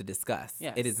I have to discuss.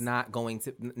 Yes. It is not going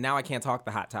to, now I can't talk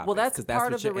the hot topics. Well, that's 'cause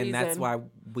part what of the and that's reason- why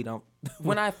we don't.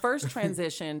 When I first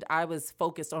transitioned, I was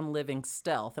focused on living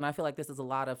stealth. And I feel like this is a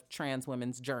lot of trans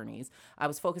women's journeys. I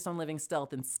was focused on living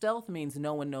stealth, and stealth means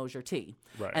no one knows your tea.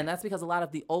 Right. And that's because a lot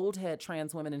of the old head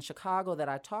trans women in Chicago that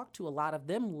I talked to, a lot of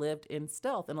them lived in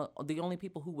stealth. And the only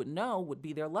people who would know would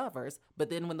be their lovers. But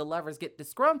then when the lovers get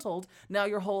disgruntled, now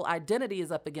your whole identity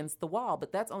is up against the wall.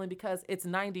 But that's only because it's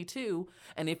 92.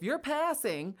 And if you're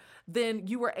passing, then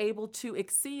you were able to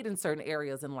exceed in certain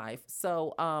areas in life.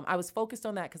 So I was focused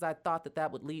on that because I thought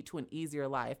that would lead to an easier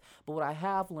life. But what I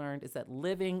have learned is that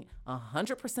living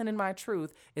 100% in my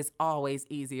truth is always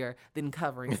easier than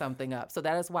covering something up. So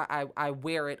that is why I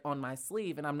wear it on my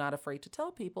sleeve, and I'm not afraid to tell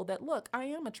people that, look, I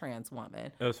am a trans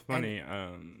woman. It was funny.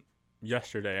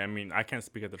 Yesterday, I mean, I can't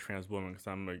speak as a trans woman because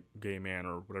I'm a gay man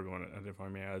or whatever you want to identify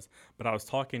me as, but I was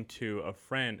talking to a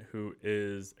friend who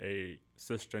is a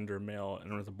cisgender male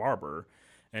and was a barber,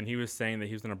 and he was saying that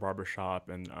he was in a barber shop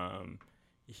and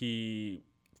he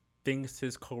thinks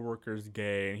his coworker's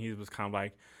gay, and he was kind of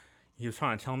like, he was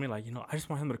trying to tell me, like, you know, I just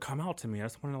want him to come out to me. I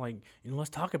just want to, like, you know, let's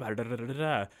talk about it. Da, da, da, da,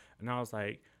 da. And I was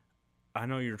like, I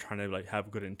know you're trying to, like, have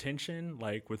good intention,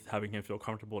 like, with having him feel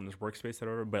comfortable in his workspace or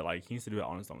whatever, but, like, he needs to do it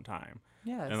on his own time.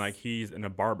 Yes. And, like, he's in a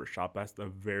barber shop. That's a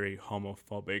very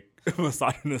homophobic,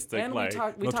 misogynistic, And like,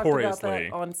 we talked about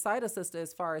that on Site Assista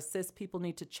as far as cis people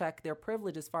need to check their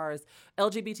privilege, as far as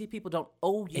LGBT people don't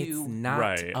owe you. It's not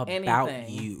Right. about anything.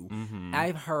 you. Mm-hmm.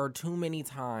 I've heard too many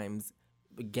times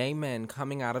gay men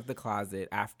coming out of the closet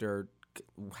after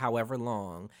however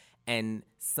long, and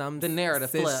The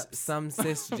narrative flips. some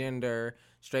cisgender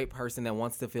straight person that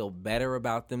wants to feel better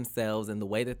about themselves and the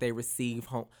way that they receive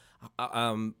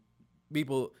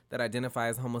people that identify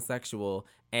as homosexual,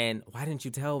 and why didn't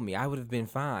you tell me? I would have been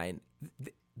fine.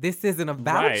 This isn't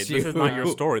about Right. you. This is not your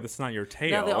story. This is not your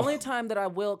tale. Now, the only time that I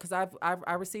will, because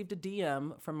I received a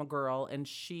DM from a girl, and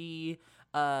she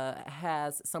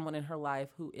has someone in her life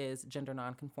who is gender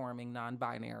non-conforming,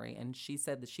 non-binary, and she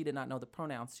said that she did not know the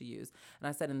pronouns to use. And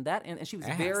I said, and she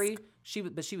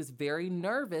was she was very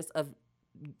nervous of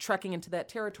trekking into that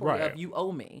territory Right. of you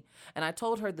owe me. And I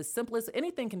told her the simplest,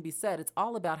 anything can be said. It's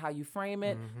all about how you frame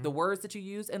it, the words that you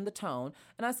use, and the tone.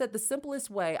 And I said the simplest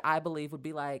way I believe would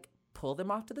be like, pull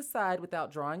them off to the side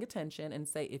without drawing attention and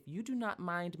say, if you do not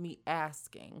mind me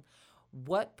asking,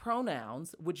 what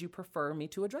pronouns would you prefer me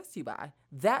to address you by?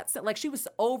 That's like she was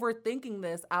overthinking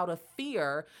this out of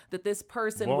fear that this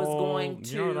person was going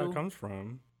to. You know where that comes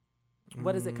from?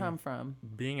 What does it come from?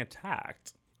 Being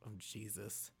attacked. Oh,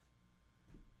 Jesus.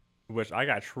 Which I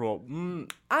got trolled.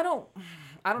 I don't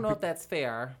know if that's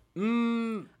fair. I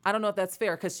don't know if that's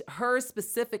fair because her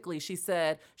specifically, she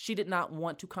said she did not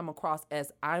want to come across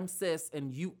as I'm cis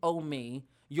and you owe me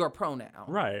your pronoun.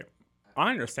 Right.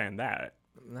 I understand that.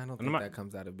 I don't think that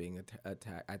comes out of being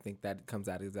attacked. I think that comes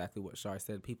out of exactly what Shar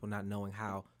said. People not knowing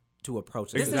how to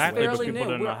approach it. This Exactly, is but fairly people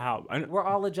new. don't know how. We're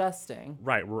all adjusting.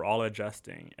 Right, we're all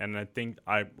adjusting, and I think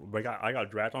I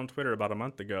got dragged on Twitter about a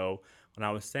month ago when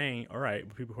I was saying, all right,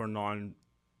 people who are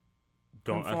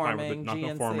Conforming,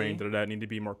 non-conforming, GNC. that need to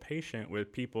be more patient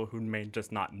with people who may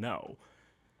just not know.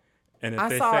 And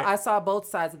if I saw both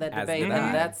sides of that As debate, did and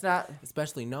I. that's not.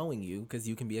 Especially knowing you, because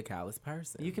you can be a callous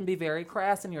person. You can be very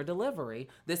crass in your delivery.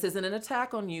 This isn't an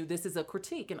attack on you. This is a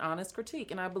critique, an honest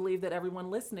critique. And I believe that everyone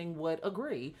listening would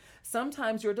agree.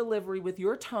 Sometimes your delivery with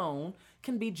your tone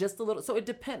can be just a little. So it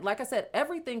depends. Like I said,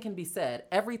 everything can be said.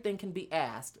 Everything can be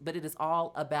asked. But it is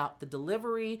all about the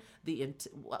delivery, not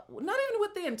even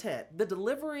with the intent. The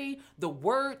delivery, the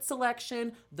word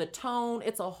selection, the tone.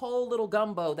 It's a whole little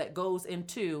gumbo that goes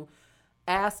into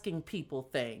asking people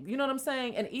things. You know what I'm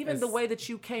saying? And even the way that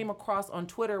you came across on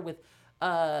Twitter with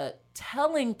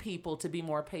telling people to be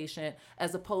more patient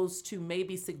as opposed to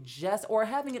maybe suggest or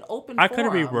having an open I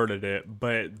forum. could have reworded it,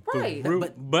 but Right. the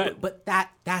root, But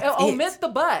that's omit it. the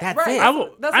but. That's right.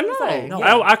 it. That's I what know. I'm saying. No,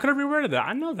 Yeah. I could have reworded that.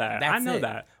 I know that. I That's know it.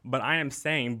 that. But I am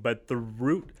saying, but the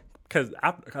root, because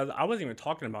I wasn't even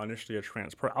talking about initially a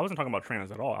trans person. I wasn't talking about trans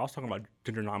at all. I was talking about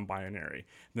gender non-binary. And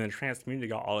then the trans community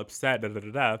got all upset. Because it's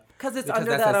Because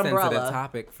under that's that a umbrella. sensitive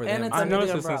topic for And them. it's I under know the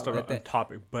it's a umbrella. sensitive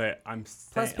topic, but I'm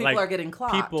saying, Plus, people like, are getting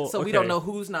clocked, so we don't know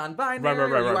who's non-binary. Or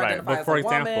you identify But as for a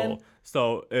example, woman.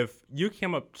 so if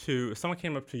someone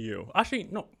came up to you, actually,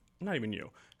 no, not even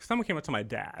you. Someone came up to my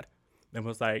dad and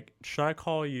was like, should I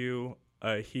call you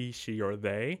he, she, or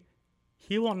they?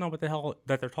 He won't know what the hell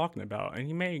that they're talking about, and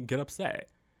he may get upset.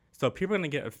 So people are going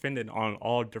to get offended on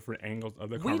all different angles of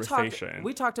the conversation.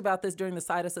 We talked about this during the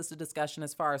side assisted discussion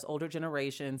as far as older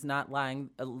generations not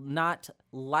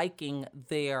liking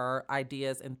their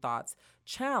ideas and thoughts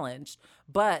challenged,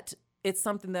 but it's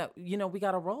something that, we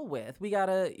got to roll with. We got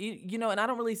to, and I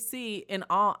don't really see, in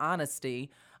all honesty,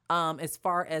 as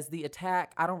far as the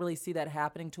attack, I don't really see that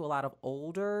happening to a lot of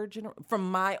older from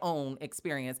my own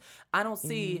experience. I don't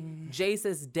see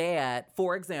Jace's dad,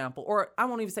 for example, or I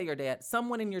won't even say your dad,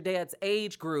 someone in your dad's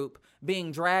age group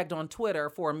being dragged on Twitter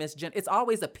for misgender. It's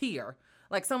always a peer.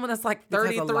 Like someone that's like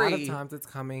 33. Because a lot of times it's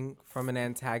coming from an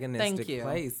antagonistic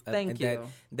place. Thank you.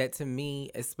 That to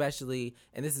me, especially,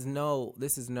 and this is no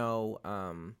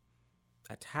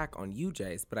attack on you,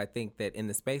 Jace, but I think that in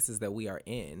the spaces that we are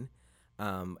in,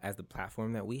 as the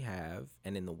platform that we have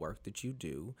and in the work that you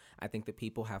do, I think that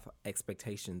people have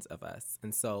expectations of us.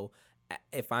 And so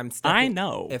if I'm stepping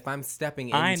But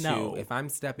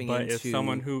if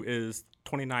someone who is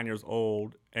 29 years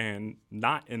old and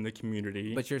not in the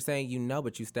community. But you're saying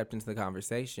but you stepped into the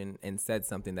conversation and said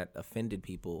something that offended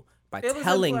people by It was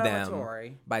telling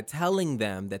inflammatory.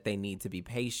 them that they need to be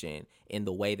patient in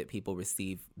the way that people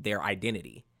receive their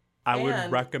identity. I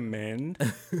would recommend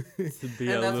to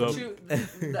be a that's what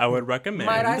little. I would recommend.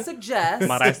 Might I suggest?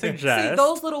 See,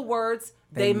 those little words,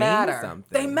 they mean matter. something.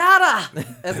 They matter,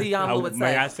 as Iyanla would say.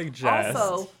 May I suggest?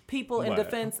 Also, people in What?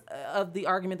 defense of the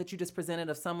argument that you just presented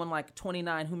of someone like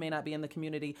 29 who may not be in the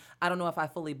community, I don't know if I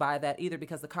fully buy that either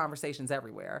because the conversation's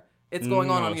everywhere. It's going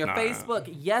No, on it's your not. Facebook.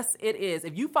 Yes, it is.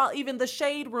 If you follow, even the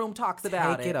Shade Room talks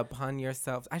about Take it upon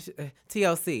yourself.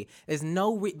 TLC. There's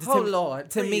no Oh Lord,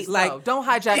 to me please, like no. Don't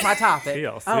hijack my topic.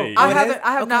 TLC. Oh, I it have is?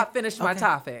 I have Okay, not finished my okay.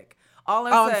 topic. All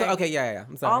I'm Oh, saying, okay, yeah.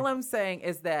 I'm sorry. all I'm saying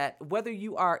is that whether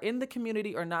you are in the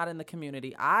community or not in the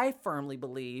community, I firmly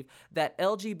believe that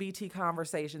LGBT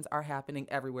conversations are happening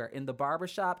everywhere. In the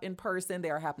barbershop, in person, they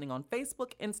are happening on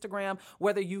Facebook, Instagram,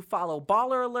 whether you follow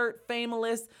Baller Alert,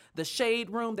 Fameless, The Shade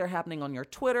Room, they're happening on your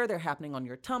Twitter, they're happening on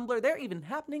your Tumblr, they're even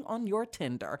happening on your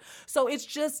Tinder. So it's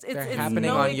just, it's They're happening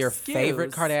no on your excuse.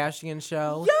 favorite Kardashian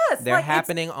show. Yes, they're like, it's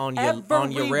happening on your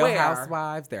Real everywhere.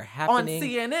 Housewives. They're On happening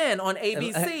CNN, on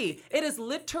ABC. It is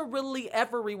literally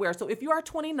everywhere. So if you are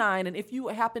 29 and if you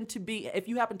happen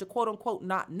to quote unquote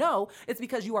not know, it's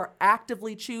because you are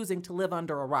actively choosing to live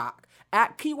under a rock.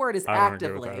 Keyword is I don't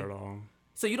actively. agree with that at all.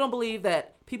 So you don't believe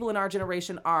that people in our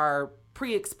generation are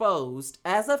pre-exposed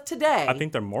as of today. I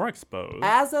think they're more exposed.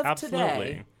 as of Absolutely.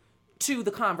 today to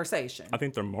the conversation. I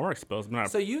think they're more exposed.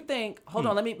 So you think, hold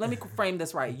on, let me frame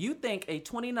this right. You think a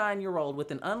 29-year-old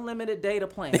with an unlimited data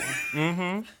plan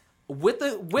with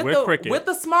Cricket.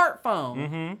 the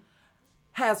smartphone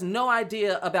has no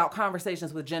idea about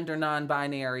conversations with gender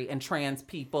non-binary and trans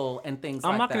people and things like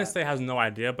that. I'm not going to say has no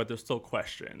idea, but there's still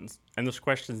questions. And there's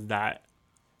questions that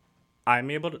I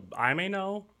may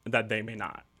know that they may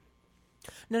not.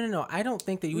 No. I don't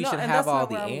think that we No, should and have that's not all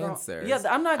the where I'm going. answers. Yeah,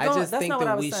 I'm not going- I just that's think not what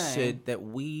that I was saying.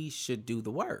 we should do the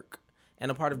work,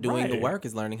 and a part of doing the Right. work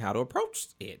is learning how to approach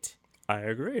it. I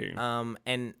agree.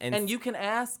 And You can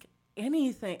ask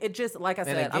anything. It just, like I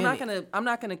said, I'm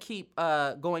not gonna keep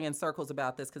going in circles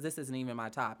about this because this isn't even my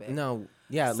topic. no,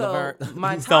 yeah, So Laverne,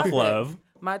 my topic, Self-love.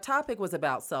 My topic was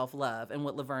about self-love and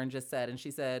what Laverne just said. And she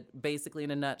said, basically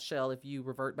in a nutshell, if you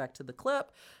revert back to the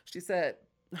clip, she said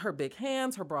her big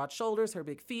hands, her broad shoulders, her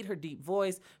big feet, her deep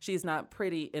voice. She is not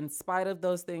pretty in spite of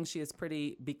those things. She is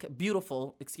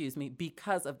beautiful,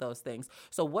 because of those things.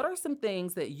 So what are some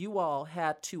things that you all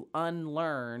had to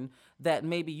unlearn that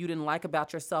maybe you didn't like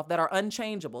about yourself that are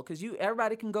unchangeable? Because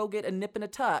everybody can go get a nip and a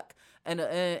tuck and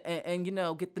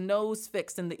get the nose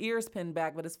fixed and the ears pinned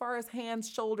back. But as far as hands,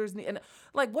 shoulders, and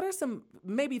like, what are some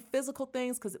maybe physical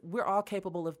things? Because we're all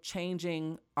capable of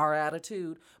changing our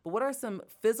attitude. But what are some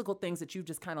physical things that you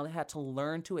just kind of had to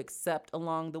learn to accept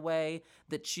along the way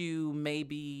that you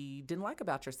maybe didn't like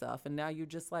about yourself? And now you're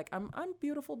just like, I'm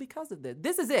beautiful because of this.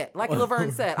 This is it. Like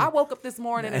Laverne said, I woke up this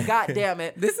morning and God damn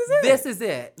it, This is it. This is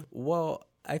it. well,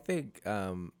 I think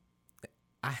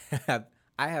I have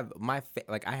I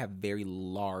have very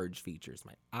large features.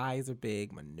 My eyes are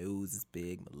big, my nose is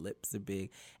big, my lips are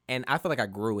big, and I feel like I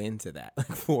grew into that.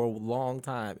 Like, for a long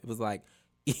time. It was like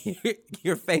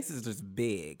your face is just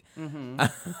big.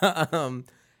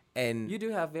 And You do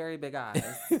have very big eyes.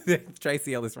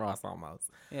 Tracy Ellis Ross almost.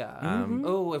 Yeah.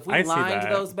 Oh, if we I see lined that.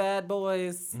 those bad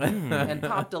boys and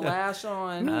popped a lash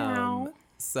on.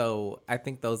 So I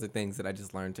think those are things that I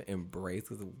just learned to embrace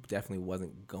because it definitely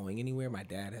wasn't going anywhere. My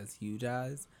dad has huge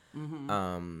eyes.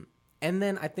 And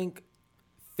then I think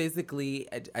physically,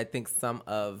 I think some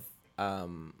of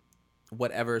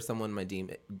whatever someone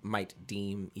might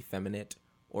deem effeminate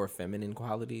or feminine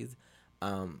qualities,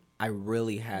 I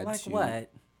really had Like to.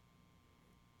 what?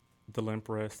 The limp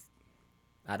wrist.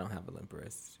 I don't have a limp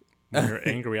wrist. When you're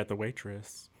angry at the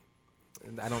waitress.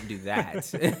 I don't do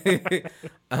that.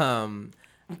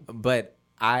 But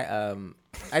I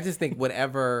just think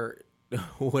whatever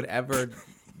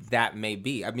that may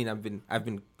be. I mean, I've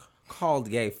been called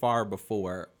gay far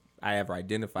before I ever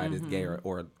identified as gay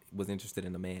or was interested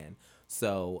in a man.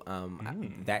 So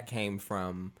that came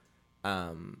from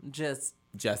Just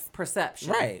just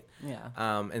perception. right. Yeah.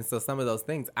 And so some of those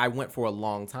things I went for a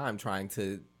long time trying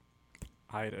to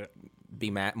Hide it.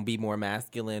 be more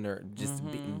masculine or just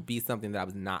be something that I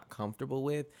was not comfortable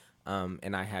with.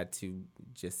 And I had to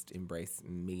just embrace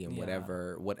me and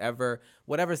whatever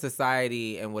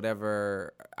society and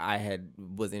whatever I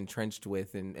was entrenched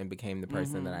with and became the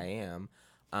person that I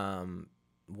am.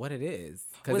 What it is,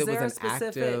 because it was an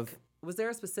active. Was there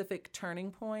a specific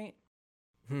turning point?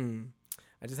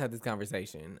 I just had this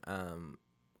conversation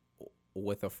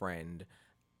with a friend.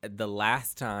 The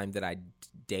last time that I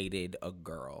dated a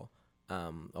girl,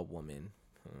 a woman.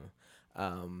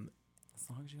 As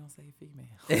long as you don't say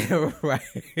female. Right,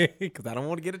 because I don't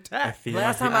want to get attacked.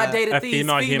 Last time I dated these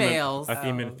females. A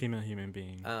female human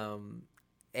being.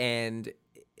 And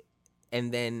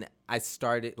then I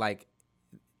started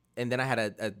and then I had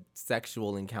a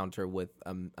sexual encounter with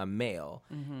a male,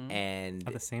 and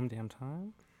At the same damn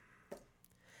time?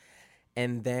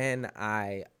 and then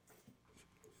I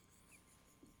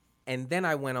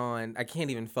went on. I can't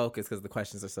even focus because the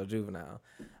questions are so juvenile.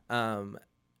 And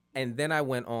then I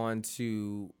went on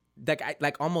to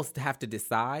I almost have to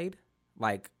decide,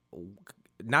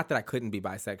 not that I couldn't be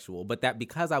bisexual, but that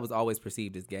because I was always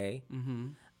perceived as gay,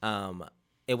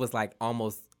 it was like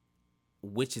almost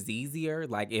which is easier.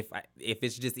 Like if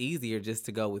it's just easier just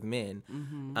to go with men.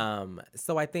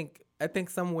 So I think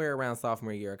somewhere around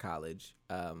sophomore year of college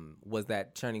was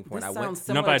that turning point. This I went sounds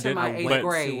similar to my eighth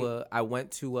grade. I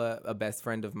went to a best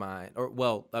friend of mine,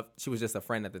 she was just a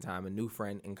friend at the time, a new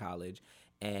friend in college.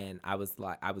 And I was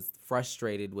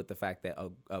frustrated with the fact that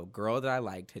a girl that I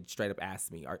liked had straight up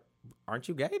asked me, aren't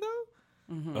you gay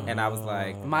though? And I was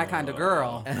like, my kind of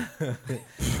girl.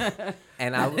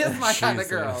 And I was It's my kind of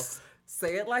girl.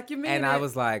 Say it like you mean and it. I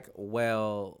was like,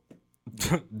 well,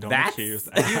 Don't that's accuse.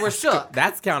 You were shook.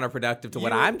 that's counterproductive to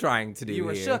what I'm trying to do. You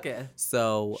were here. shooketh.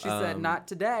 So She said, "Not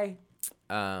today."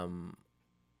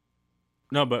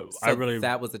 No, but So I really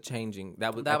that was a changing. I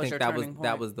your think that turning that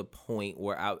point. was the point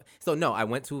where I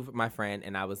went to my friend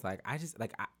and I was like,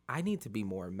 I need to be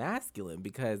more masculine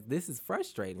because this is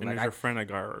frustrating. And Like is your friend a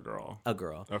guy or a girl? a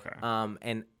girl.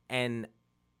 Okay. And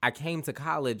I came to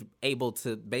college able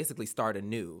to basically start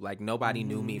anew. Like nobody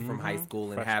knew me from high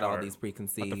school and Fresh had all start. these Like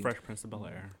preconceived the Fresh Prince of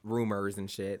Bel-Air. rumors and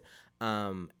shit.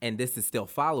 And this is still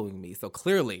following me. So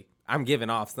clearly I'm giving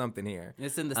off something here.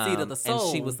 It's in the seed of the soul.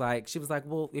 And she was like,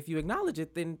 well, if you acknowledge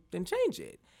it, then change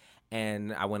it.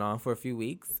 And I went on for a few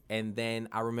weeks. And then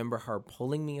I remember her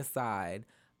pulling me aside.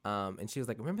 And she was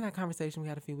like, remember that conversation we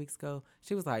had a few weeks ago?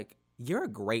 She was like, you're a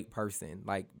great person.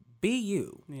 Like, be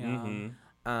you. Yeah.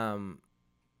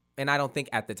 And I don't think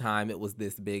at the time it was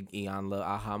this big Eon Le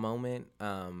aha moment.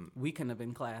 We couldn't have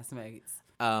been classmates.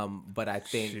 But I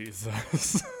think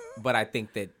Jesus.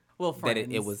 that Well, that friends.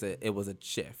 it was a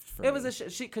shift for It me. was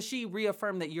because she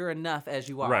reaffirmed that you're enough as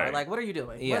you are. Right. Like, what are you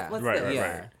doing? Yeah. What's Right, this? right,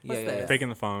 yeah, right. What's yeah, this? Faking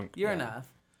the funk. You're enough.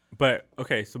 But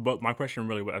okay, so but my question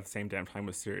really at the same damn time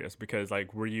was serious because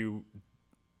like, were you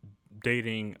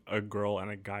dating a girl and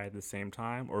a guy at the same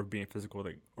time, or being physical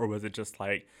with or was it just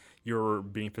like you're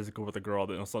being physical with a girl,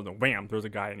 then all of a sudden, wham, there's a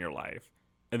guy in your life,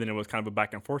 and then it was kind of a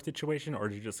back and forth situation, or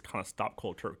did you just kind of stop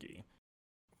cold turkey?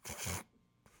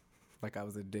 Like I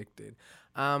was addicted.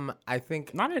 I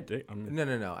think Not addicted. I mean,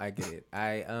 no. I get it.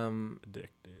 addicted.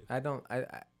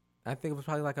 I think it was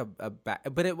probably like a back,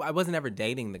 but I wasn't ever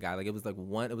dating the guy. Like it was it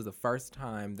was the first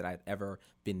time that I'd ever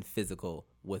been physical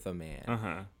with a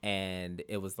man, and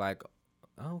it was like,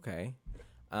 oh, okay.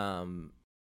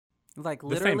 Like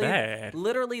This ain't literally, bad.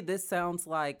 literally, this sounds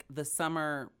like the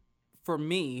summer for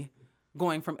me,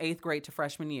 going from 8th grade to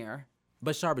freshman year.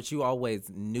 But Char, you always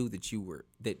knew that you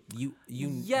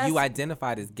Yes. you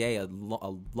identified as gay a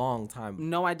long time.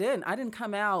 No, I didn't. I didn't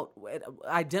come out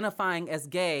identifying as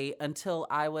gay until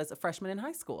I was a freshman in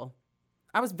high school.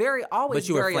 I was always But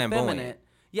you were very flamboyant. effeminate.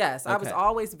 Yes, I was Okay.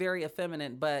 always very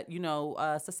effeminate, but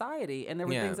society, and there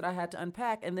were Yeah. things that I had to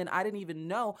unpack, and then I didn't even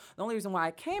know. The only reason why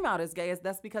I came out as gay is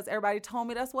that's because everybody told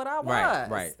me that's what I was.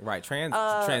 Right.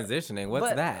 Transitioning. What's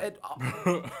But that?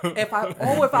 if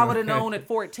I would have known at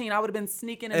 14, I would have been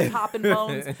sneaking and popping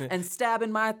bones and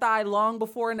stabbing my thigh long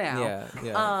before now.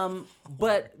 Yeah.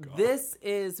 But this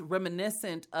is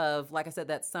reminiscent of, like I said,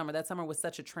 that summer. That summer was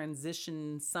such a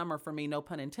transition summer for me, no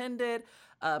pun intended.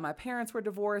 My parents were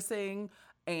divorcing,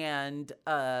 and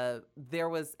there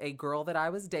was a girl that I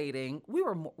was dating. We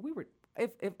were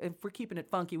if we're keeping it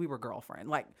funky, we were girlfriend.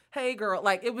 Like, hey girl,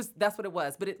 like that's what it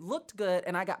was. But it looked good,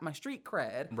 and I got my street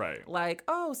cred. Right. Like,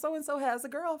 oh, so and so has a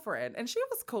girlfriend, and she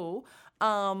was cool.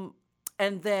 And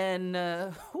then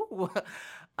that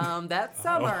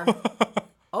summer.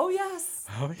 Oh yes.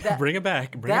 Oh yeah, bring it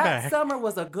back. Bring it That back. summer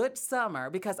was a good summer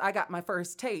because I got my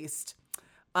first taste,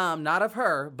 not of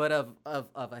her, but of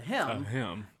a him.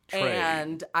 Him. Trey.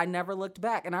 And I never looked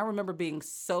back. And I remember being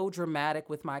so dramatic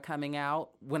with my coming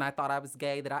out when I thought I was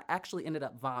gay that I actually ended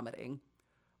up vomiting.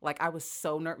 Like, I was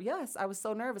so nervous. Yes, I was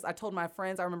so nervous. I told my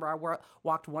friends, I remember I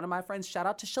walked one of my friends, shout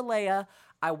out to Shalea.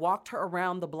 I walked her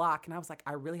around the block, and I was like,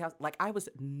 I was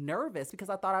nervous because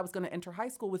I thought I was going to enter high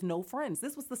school with no friends.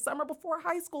 This was the summer before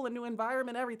high school, a new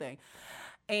environment, everything.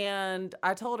 And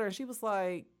I told her, and she was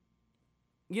like,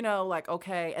 like,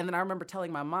 okay. And then I remember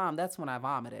telling my mom, that's when I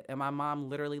vomited. And my mom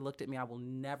literally looked at me. I will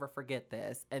never forget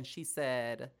this. And she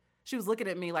said, she was looking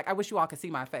at me like, I wish you all could see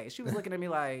my face. She was looking at me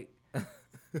like,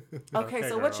 okay,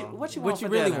 so what you girl. want What for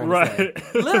you really dinner? want.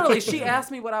 Right. Literally, she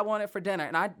asked me what I wanted for dinner,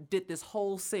 and I did this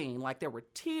whole scene. Like, there were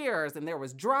tears and there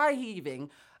was dry heaving.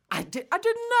 I didn't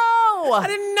know. I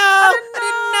didn't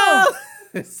know.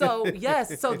 So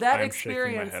yes, so that I'm shaking my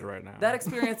experience, head right now. that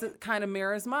experience kind of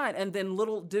mirrors mine. And then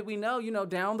little did we know,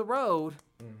 down the road,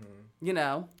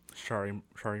 Shari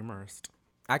immersed.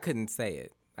 I couldn't say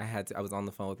it. I was on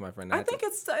the phone with my friend. I think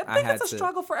it's had a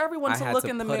struggle for everyone I to had look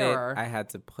in the put mirror. I had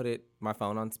to put my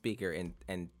phone on speaker and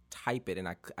type it, and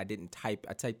I didn't type.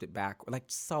 I typed it back, like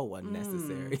so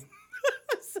unnecessary.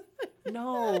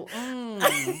 No.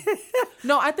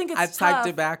 No, I think it's I typed tough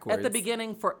it backwards. at the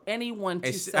beginning for anyone to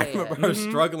I say remember it. her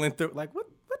struggling through, like, what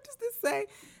does this say?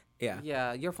 Yeah.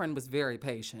 Yeah, your friend was very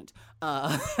patient.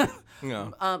 No.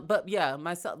 But yeah,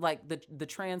 myself, like the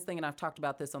trans thing, and I've talked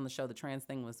about this on the show, the trans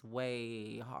thing was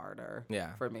way harder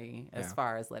for me as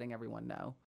far as letting everyone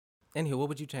know. Anywho, what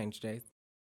would you change, Jace?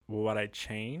 What I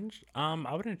change?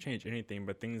 I wouldn't change anything,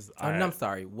 but things. No, I'm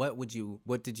sorry. What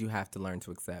did you have to learn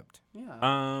to accept?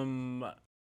 Yeah.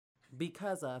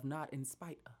 Because of, not in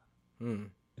spite of.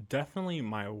 Definitely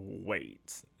my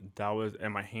weight. That was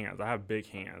in my hands. I have big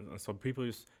hands, and so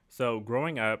so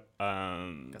growing up,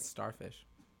 Like a starfish.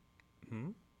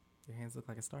 Your hands look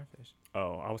like a starfish.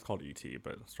 Oh, I was called ET,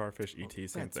 but starfish, ET,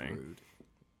 same That's thing. rude.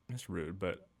 It's rude,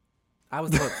 but I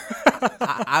was told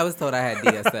I was told I had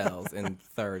DSLs in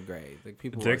 3rd grade. Like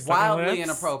people were Dick sucking Wildly lips?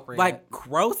 inappropriate. like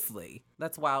grossly.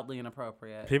 That's wildly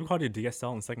inappropriate. People called you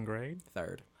DSL in 2nd grade.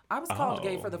 3rd. I was called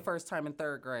gay Oh. for the first time in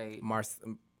 3rd grade.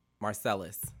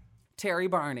 Marcellus. Terry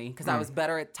Barney, because I was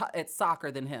better at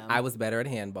soccer than him. I was better at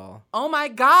handball. Oh my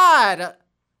God.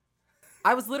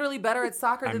 I was literally better at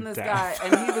soccer than I'm this deaf. guy.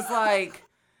 And he was like,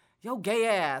 yo, gay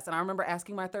ass. And I remember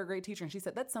asking my 3rd grade teacher, and she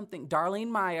said, that's something, Darlene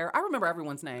Meyer. I remember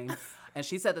everyone's name. And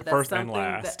she said that's First and something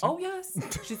that, last. oh yes.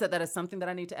 She said that is something that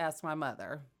I need to ask my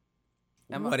mother.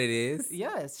 What it is?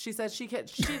 Yes. She said she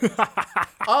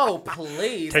oh,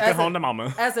 please. Take As it home a- to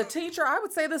mama. As a teacher, I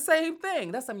would say the same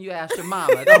thing. That's something you ask your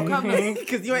mama. Don't come to me.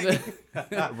 Because you ain't.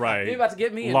 Right. You're about to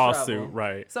get me in Lawsuit, trouble.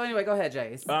 right. So anyway, go ahead,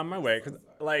 Jace. My way, because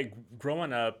like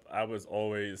growing up, I was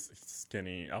always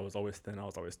skinny. I was always thin. I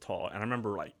was always tall. And I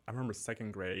remember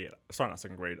 2nd grade. Sorry, not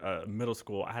 2nd grade. Middle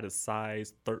school. I had a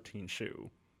size 13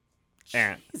 shoe.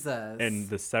 And Jesus. in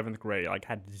the 7th grade, I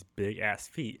had these big ass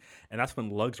feet, and that's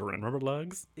when lugs were in. Remember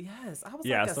lugs? Yes, I was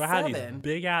Yeah, like a so I had 7. these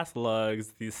big ass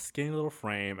lugs, these skinny little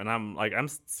frame, and I'm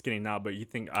skinny now, but you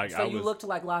think I So you was looked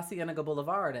like La Cienega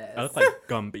Boulevard is. I look like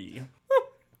Gumby.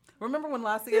 Remember when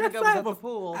La Cienega was at the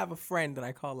pool? I have a friend that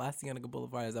I call La Cienega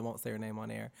Boulevard, as I won't say her name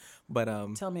on air. But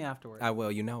Tell me afterwards. I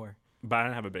will. You know her. But I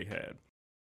didn't have a big head.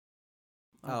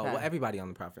 Oh, Okay. well, everybody on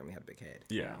the Proud Family had a big head.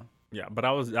 Yeah, but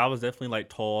I was definitely like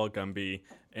tall, Gumby,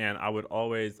 and I would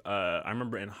always. I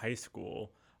remember in high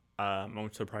school, I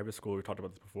went to a private school. We talked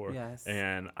about this before. Yes.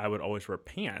 And I would always wear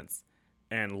pants,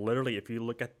 and literally, if you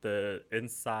look at the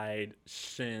inside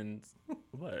shins,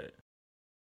 what?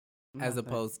 As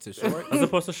opposed to shorts. As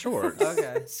opposed to shorts.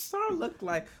 Okay. Sure look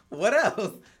like. What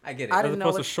else? I get it. I didn't know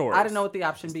opposed to what, shorts. I didn't know what the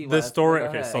option B was. The story, Go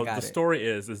okay, ahead. so got the it. story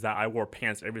is that I wore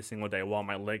pants every single day while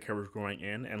my leg hair was growing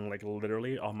in, and like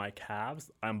literally on my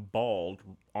calves, I'm bald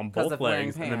on 'Cause both of wearing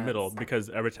legs in the middle pants. because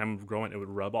every time it was growing, it would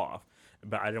rub off.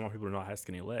 But I didn't want people to know I had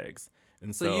skinny legs,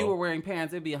 and So you were wearing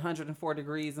pants. It'd be 104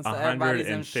 degrees, and so everybody's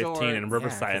in 115 shorts. in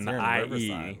Riverside 'cause in the you're in IE,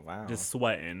 Riverside. Wow. just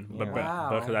sweating, but Yeah.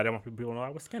 Wow. because I didn't want people to know I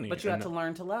was skinny. But you had to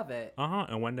learn to love it.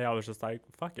 And one day I was just like,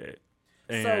 fuck it.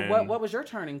 And So what was your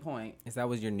turning point? Is that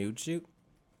was your nude shoot?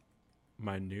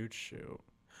 my nude shoot?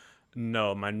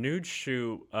 No, my nude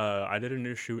shoot. I did a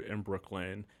nude shoot in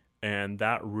Brooklyn, and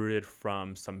that rooted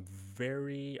from some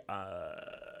very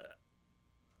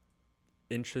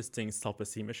interesting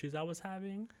self-esteem issues I was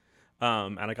having.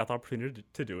 And I got the opportunity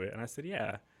to do it, and I said,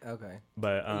 yeah. Okay.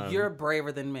 But You're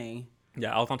braver than me.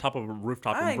 yeah, I was on top of a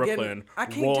rooftop I in ain't getting- Brooklyn, I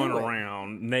can't rolling do it.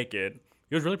 around naked.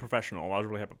 It was really professional. I was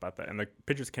really happy about that, and the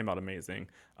pictures came out amazing.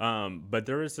 But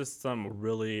there was just some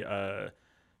really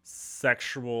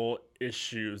sexual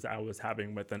issues I was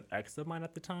having with an ex of mine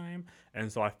at the time,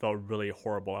 and so I felt really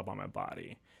horrible about my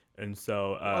body. And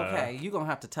so, Okay, you're going to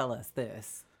have to tell us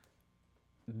this.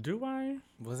 do I?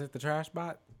 Was it the trash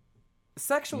bot?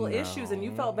 Sexual issues, and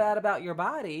you felt bad about your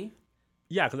body.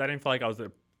 Yeah, because I didn't feel like I was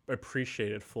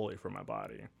appreciated fully for my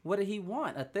body. What did he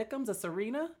want? A Thickums? A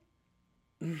Serena?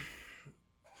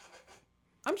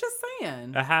 I'm just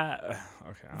saying.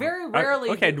 Okay. Very rarely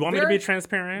Okay, do- do you want me to very- be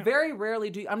transparent? Very rarely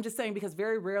do I'm just saying because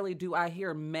very rarely do I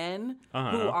hear men who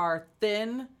are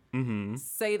thin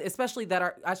say, especially that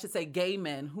are, I should say, gay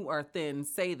men who are thin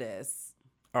say this.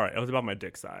 All right, it was about my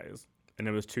dick size, and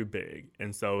it was too big,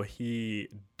 and so he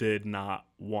did not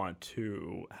want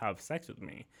to have sex with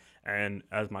me. And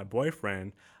as my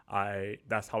boyfriend,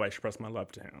 that's how I expressed my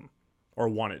love to him, or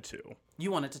wanted to,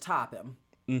 You wanted to top him.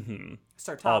 Mm-hmm.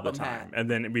 Sir all Top the him time. hat. And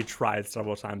then we tried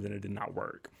several times, and it did not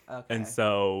work. Okay. And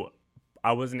so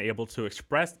I wasn't able to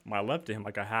express my love to him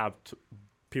like I have to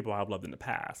people I've loved in the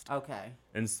past. Okay.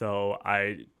 And so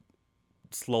I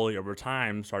slowly over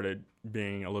time started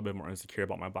being a little bit more insecure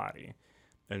about my body.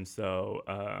 And so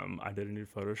I did a nude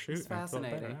photo shoot. It's and I felt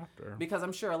better fascinating after. because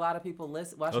I'm sure a lot of people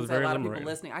listen. Well, I It was should say a very lot of people liberating.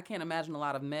 listening. I can't imagine a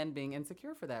lot of men being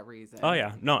insecure for that reason. Oh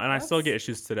yeah, no, and I still That's- get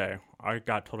issues today. I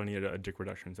got told I needed a dick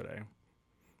reduction today.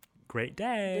 Great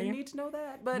day. Didn't need to know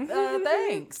that, but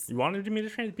thanks. You wanted me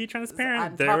to be transparent.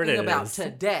 I'm there talking it is. about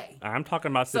today. I'm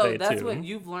talking about So today that's too. what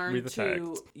you've Read learned the to.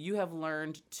 text. You have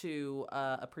learned to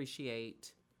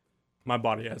appreciate. My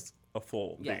body as a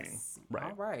full being. Yes. Right.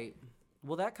 All right.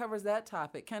 Well, that covers that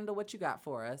topic. Kendall, what you got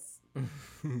for us?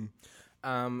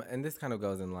 And this kind of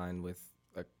goes in line with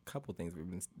a couple things we've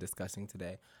been discussing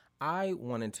today. I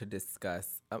wanted to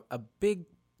discuss a big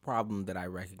problem that I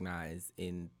recognize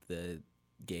in the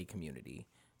gay community.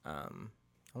 I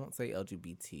won't say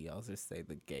LGBT, I'll just say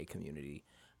the gay community.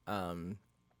 And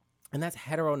that's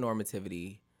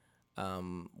heteronormativity,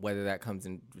 whether that comes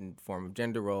in form of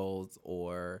gender roles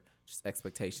or just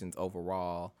expectations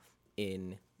overall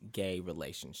in gay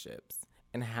relationships,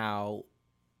 and how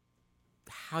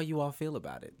you all feel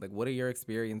about it. Like, what are your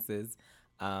experiences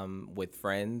with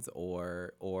friends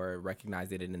or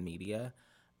recognize it in the media?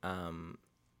 Because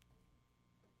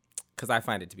I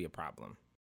find it to be a problem.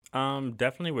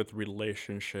 Definitely with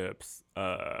relationships,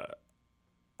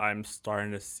 I'm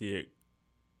starting to see it.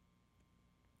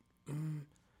 I'm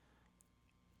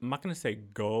not gonna say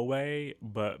go away,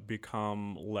 but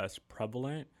become less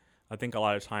prevalent. I think a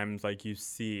lot of times, like, you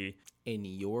see In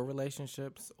your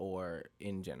relationships or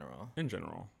in general? in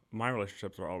general, my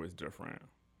relationships are always different.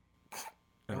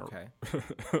 Okay.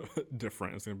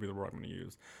 Different is gonna be the word I'm gonna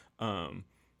use.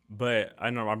 But I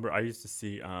remember I used to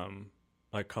see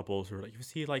like couples who are like, you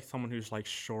see like someone who's like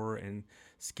short and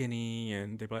skinny,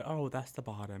 and they'd be like, oh, that's the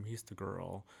bottom, he's the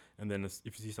girl. And then if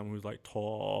you see someone who's like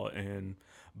tall and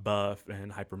buff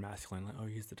and hyper masculine, like, oh,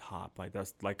 he's the top. Like,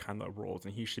 that's like kind of roles,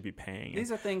 and he should be paying.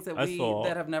 These are things that I saw-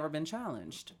 that have never been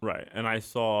challenged. Right. And I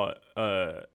saw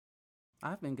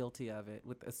I've been guilty of it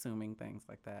with assuming things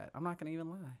like that. I'm not gonna even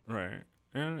lie. right.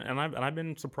 And I've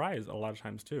been surprised a lot of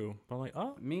times too. But I'm like,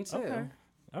 oh, Me too.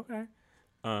 okay.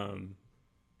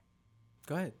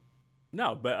 Go ahead.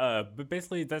 No, but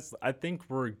basically I think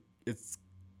it's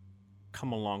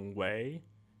come a long way,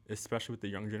 especially with the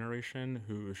young generation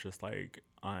who is just like,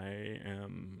 I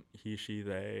am he, she,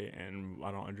 they, and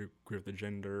I don't agree with the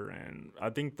gender, and I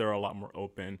think they're a lot more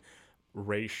open,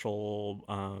 racial,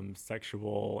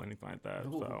 sexual, anything like that.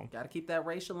 Ooh, So gotta keep that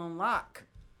racial on lock.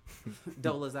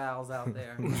 Dola's owls out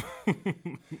there.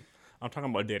 I'm talking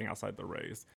about dating outside the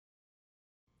race.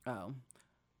 Oh.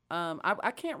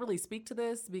 I can't really speak to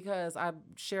this because I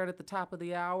shared at the top of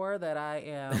the hour that I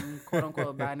am quote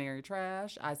unquote binary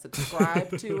trash. I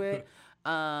subscribe to it.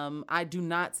 I do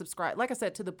not subscribe, like I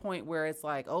said, to the point where it's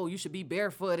like, oh, you should be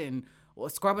barefoot and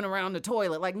scrubbing around the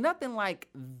toilet. Like, nothing like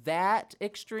that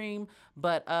extreme.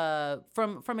 But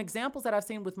from examples that I've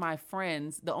seen with my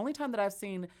friends, the only time that I've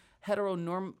seen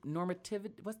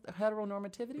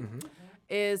heteronormativity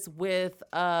is with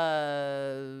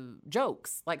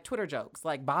jokes, like Twitter jokes,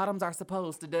 like bottoms are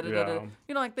supposed to Yeah.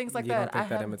 you know, like things like you that. don't think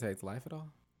that imitates life at all?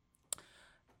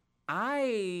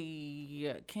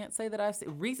 I can't say that I've seen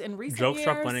in recent Jokes years,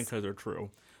 are funny because they're true.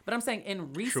 but I'm saying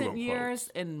in recent quotes. years,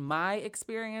 in my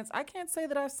experience, I can't say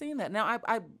that I've seen that. Now,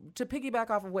 I to piggyback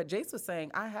off of what Jace was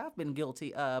saying, I have been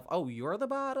guilty of, oh, you're the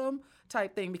bottom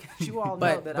type thing, because you all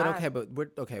know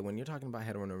that When you're talking about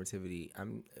heteronormativity,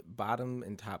 bottom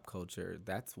and top culture,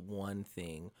 that's one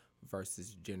thing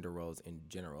versus gender roles in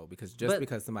general, because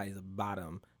because somebody's a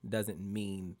bottom doesn't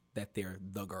mean that they're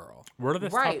the girl. Where are the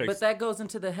right, topics? but that goes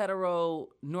into the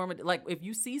heteronormative. Like, if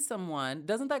you see someone,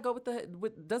 doesn't that go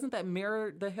doesn't that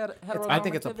mirror the heteronormativity? I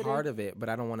think it's a part of it, but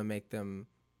I don't want to make them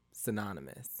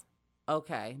synonymous.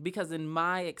 Okay, because in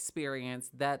my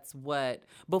experience, that's what,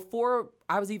 before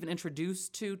I was even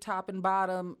introduced to top and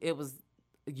bottom, it was,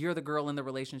 you're the girl in the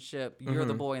relationship, you're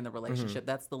the boy in the relationship.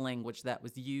 That's the language that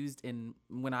was used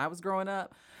when I was growing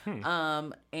up.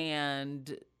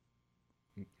 And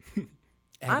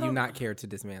Have you not cared to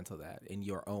dismantle that in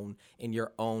your own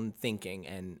thinking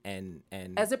and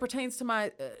as it pertains to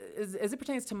my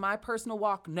personal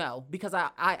walk, no, because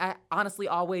I honestly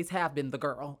always have been the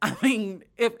girl. I mean,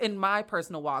 if in my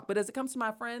personal walk, but as it comes to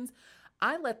my friends,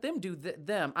 I let them do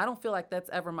them. I don't feel like that's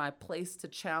ever my place to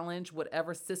challenge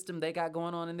whatever system they got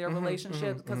going on in their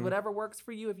relationships, because whatever works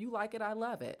for you, if you like it, I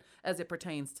love it, as it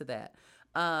pertains to that.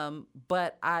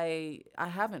 But I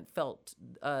haven't felt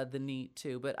the need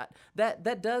to, but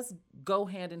that does go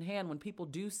hand in hand when people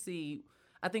do see.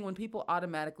 I think when people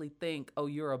automatically think, oh,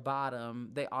 you're a bottom,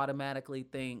 they automatically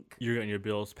think You're getting your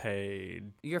bills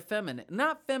paid. you're feminine.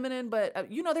 Not feminine, but,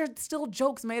 there's still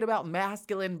jokes made about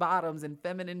masculine bottoms and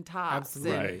feminine tops.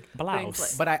 Absolutely. And Right. things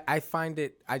Blouse. But I find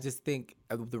it, I just think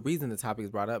the reason the topic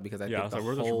is brought up because I Yeah, I think was like,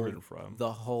 where's this origin from?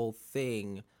 the whole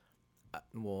thing,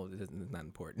 well, it's not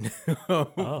important who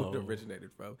it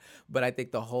originated from, but I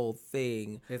think the whole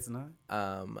thing It's not.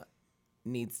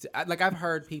 needs to, I've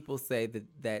heard people say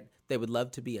that they would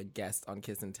love to be a guest on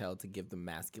Kiss and Tell to give the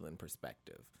masculine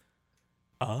perspective.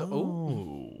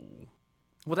 Oh.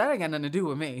 Well, that ain't got nothing to do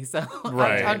with me. So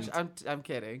Right. I'm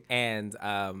kidding. And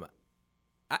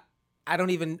I don't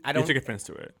You took offense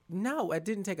to it. No, I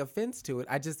didn't take offense to it.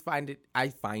 I just find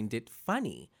it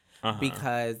funny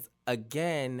because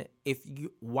again,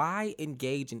 why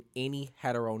engage in any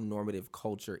heteronormative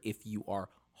culture if you are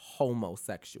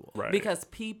homosexual? Right. Because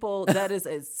people, that is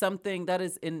something that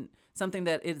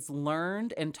is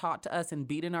learned and taught to us and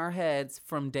beat in our heads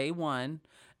from day one.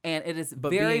 And it is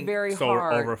very so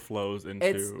hard. it overflows into.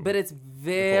 It's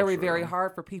very, culture. very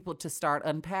hard for people to start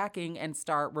unpacking and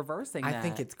start reversing that. I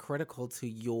think it's critical to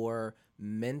your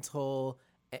mental,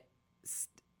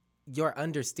 your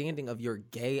understanding of your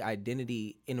gay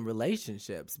identity in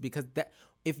relationships, because that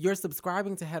if you're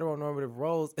subscribing to heteronormative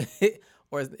roles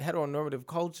or heteronormative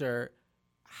culture,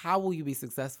 how will you be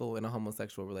successful in a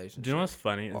homosexual relationship? Do you know what's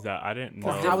funny is that I didn't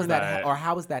know. How is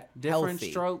that different healthy?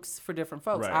 strokes for different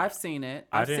folks. Right. I've seen it.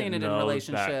 I I've seen didn't it in know that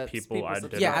relationships. people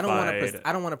subscribe- Yeah, I identified-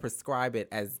 don't want to prescribe it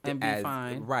as And be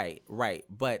fine. Right.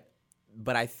 But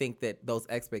I think that those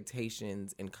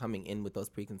expectations and coming in with those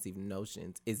preconceived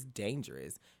notions is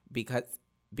dangerous because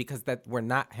that we're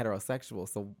not heterosexual.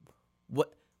 So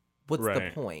what's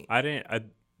the point? I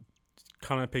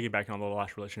kind of piggybacking on the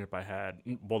last relationship I had,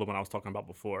 well, the one I was talking about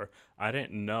before, I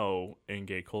didn't know in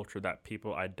gay culture that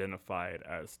people identified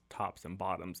as tops and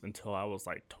bottoms until I was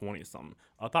like 20-something.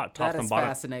 I thought tops That and is bottoms,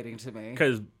 fascinating to me.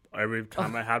 because every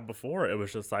time I had before, it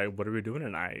was just like, what are we doing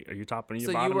tonight? Are you topping? Are you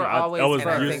So you bottoming? were always I was And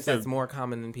I used think to. that's more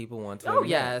common than people want to Oh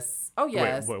admit. yes. Oh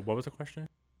yes. Wait, what was the question?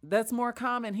 That's more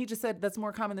common. He just said that's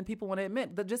more common than people want to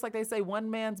admit. Just like they say,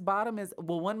 one man's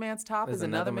top is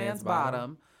another man's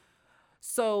bottom.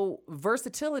 So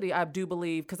versatility, I do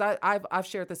believe, because I've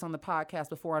shared this on the podcast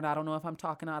before, and I don't know if I'm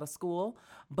talking out of school,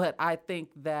 but I think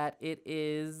that it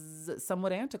is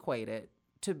somewhat antiquated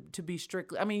to be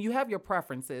strictly. I mean, you have your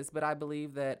preferences, but I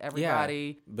believe that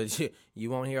everybody. Yeah, but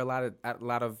you won't hear a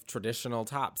lot of traditional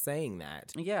tops saying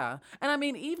that. Yeah, and I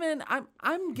mean, even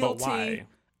I'm guilty. But why?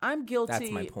 I'm guilty.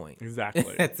 That's my point.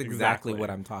 Exactly. That's exactly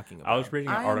what I'm talking about. I was reading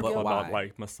an I am article guilty. about Why?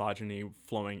 like misogyny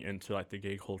flowing into like the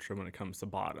gay culture when it comes to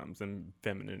bottoms and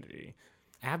femininity,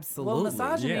 Absolutely. Well,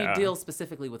 misogyny Yeah. deals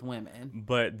specifically with women.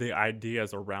 but the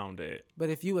ideas around it. But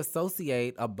if you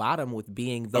associate a bottom with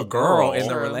being the A girl girl. in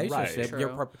the True, relationship, True.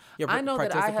 you're I know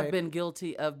that I have participating- been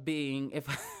guilty of being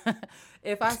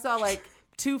if I saw like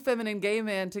two feminine gay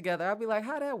men together, I'd be like,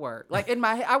 how'd that work? Like in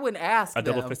my head, I wouldn't ask A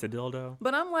them. double-fisted dildo.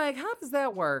 But I'm like, how does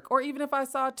that work? Or even if I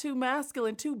saw two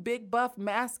big buff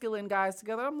masculine guys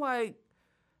together, I'm like,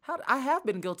 I have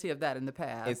been guilty of that in the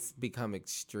past. It's become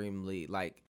extremely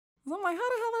like So I'm like, how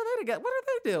the hell are they together? What are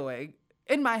they doing?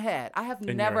 In my head, I have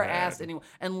In never your asked head. anyone,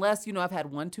 unless I've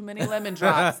had one too many lemon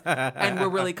drops and we're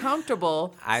really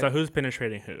comfortable, So who's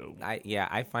penetrating who?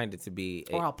 I find it to be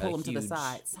or I'll pull a them to the huge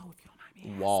side. So if you don't mind me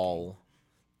asking. wall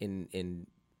in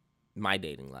my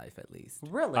dating life, at least.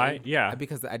 Really? Yeah.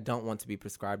 Because I don't want to be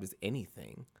prescribed as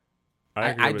anything.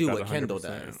 agree I with do that what Kendall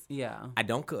 100%. does. Yeah. I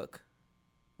don't cook.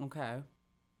 Okay.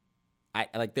 I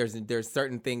like there's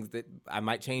certain things that I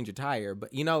might change a tire,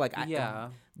 but Yeah.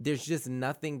 there's just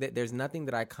nothing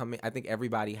that I come in. I think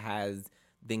everybody has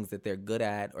things that they're good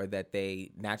at or that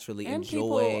they naturally And enjoy.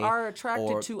 people are attracted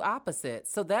or- to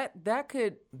opposites. So that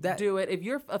could That- do it. If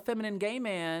you're a feminine gay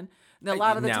man, then a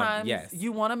lot of the now, times yes.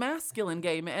 you want a masculine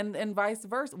gay man and vice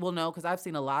versa. Well, no, because I've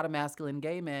seen a lot of masculine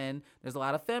gay men. There's a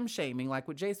lot of femme shaming, like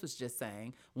what Jace was just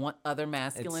saying. Want other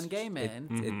masculine gay men.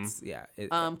 It's yeah.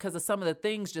 Because of some of the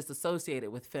things just associated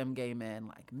with femme gay men,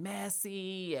 like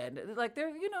messy and like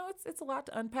they're, it's a lot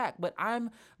to unpack. But I'm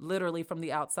literally from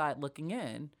the outside looking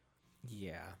in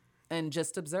yeah. and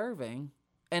just observing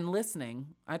and listening.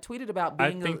 I tweeted about I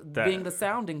being think that- being the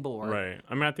sounding board. Right.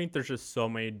 I mean, I think there's just so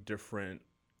many different.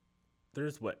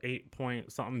 There's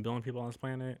 8-point-something billion people on this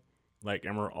planet, like,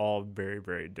 and we're all very,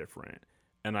 very different.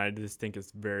 And I just think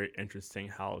it's very interesting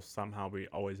how somehow we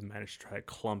always manage to try to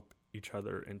clump each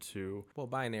other into. Well,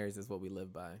 binaries is what we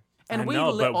live by. And I we know,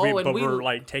 live. but we're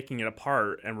like taking it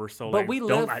apart, and we're so like,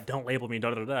 don't label me,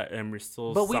 da da da, and we're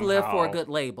still. But we live for a somehow- good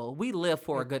label. We live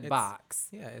for a good box.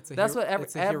 Yeah, it's That's what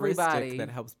it's a heuristic everybody that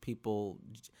helps people.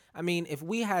 I mean, if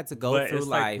we had to go But through it's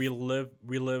life, like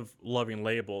we live loving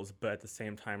labels, but at the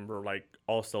same time, we're like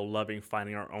also loving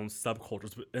finding our own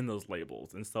subcultures within those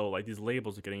labels, and so like these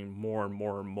labels are getting more and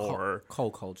more and more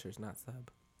cold cultures, not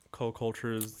sub.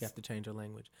 co-cultures. You have to change your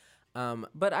language.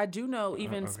 But I do know,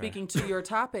 even speaking to your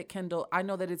topic, Kendall, I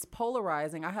know that it's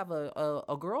polarizing. I have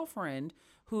a girlfriend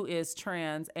who is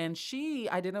trans, and she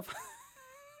identifies.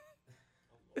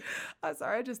 I'm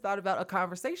sorry, I just thought about a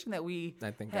conversation that we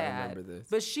I think had. I remember this.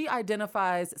 But she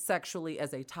identifies sexually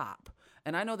as a top.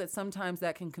 And I know that sometimes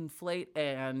that can conflate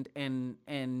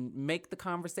and make the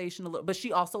conversation a little, but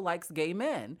she also likes gay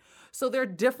men. So there are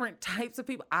different types of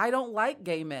people. I don't like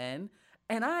gay men,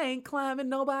 and I ain't climbing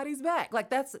nobody's back. Like,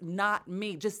 that's not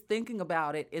me. Just thinking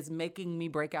about it is making me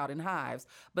break out in hives.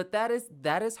 But that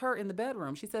is her in the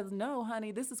bedroom. She says, "No,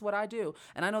 honey, this is what I do."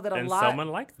 And I know that and a lot. someone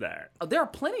like that. There are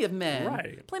plenty of men.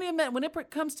 Right. Plenty of men. When it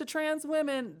comes to trans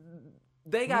women,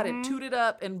 they got it tooted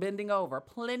up and bending over.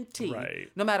 Plenty. Right.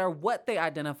 No matter what they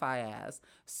identify as.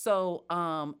 So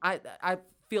I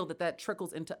feel that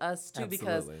trickles into us too,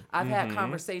 because Absolutely. I've had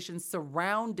conversations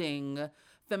surrounding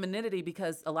femininity,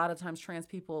 because a lot of times trans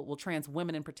people, well, trans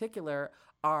women in particular,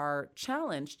 are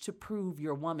challenged to prove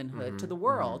your womanhood to the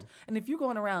world. And if you're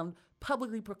going around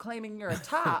publicly proclaiming you're a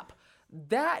top,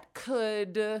 that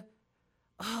could...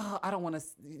 I don't want to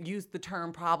use the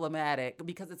term problematic,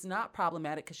 because it's not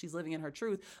problematic because she's living in her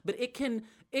truth, but it can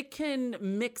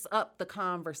mix up the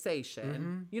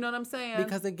conversation. You know what I'm saying?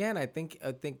 Because again, I think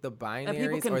the binaries and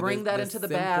people can or bring that the into the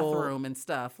simple- bathroom and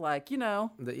stuff, like,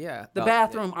 The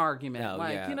bathroom argument, No,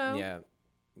 like, yeah, yeah.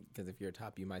 Because if you're a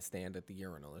top, you might stand at the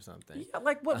urinal or something. Yeah,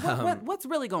 like what's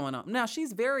really going on? Now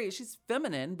she's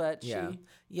feminine, but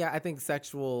Yeah, I think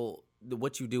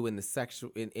what you do in the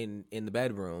sexual in the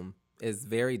bedroom is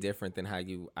very different than how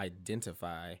you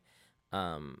identify,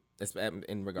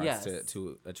 in regards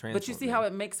to a trans. But you see how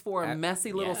it makes for a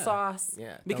messy little sauce?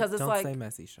 Yeah, Because don't it's like say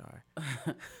messy, Shar.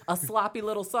 a sloppy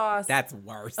little sauce. That's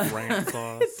worse. Ranch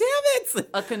sauce. Damn it!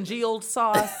 A congealed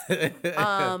sauce.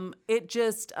 It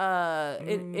just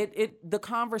the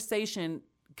conversation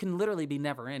can literally be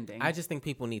never ending. I just think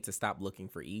people need to stop looking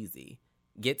for easy.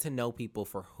 Get to know people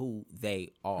for who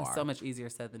they are. It's so much easier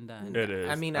said than done. It is.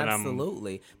 I mean, And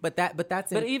absolutely. But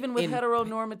that's. But even with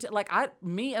heteronormative, like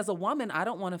me as a woman, I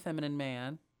don't want a feminine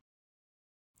man.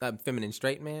 A feminine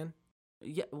straight man.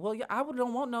 Yeah, well, yeah,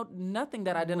 don't want nothing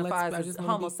that identifies as I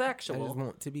homosexual. just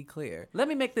want to be clear. Let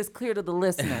me make this clear to the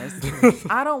listeners.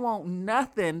 I don't want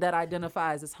nothing that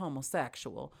identifies as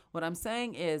homosexual. What I'm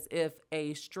saying is, if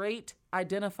a straight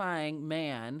identifying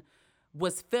man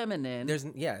was feminine,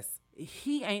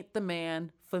 he ain't the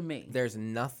man for me. There's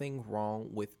nothing wrong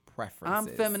with preferences.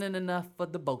 I'm feminine enough for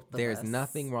the both of us. There's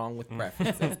nothing wrong with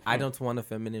preferences. I don't want a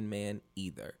feminine man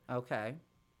either. Okay.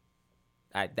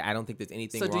 I don't think there's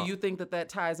anything So wrong. do you think that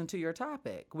ties into your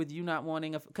topic with you not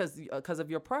wanting because of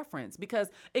your preference? Because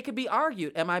it could be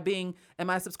argued. Am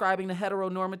I subscribing to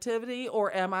heteronormativity,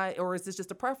 or is this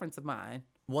just a preference of mine?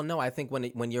 Well, no, I think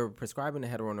when you're prescribing to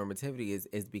heteronormativity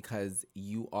is because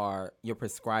you're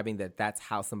prescribing that's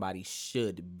how somebody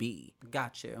should be.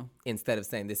 Got you. Instead of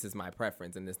saying this is my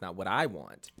preference and this is not what I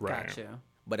want. Right. Got you.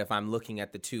 But if I'm looking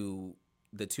at the two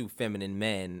feminine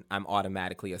men, I'm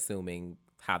automatically assuming,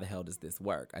 how the hell does this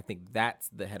work? I think that's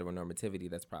the heteronormativity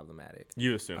that's problematic.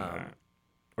 You assume that,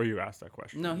 or you asked that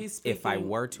question. No, he's speaking. If I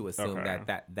were to assume Okay.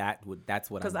 that's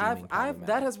what I'm Because deeming problematic.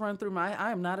 that has run through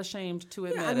I am not ashamed to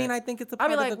admit I mean, it. I think it's a I part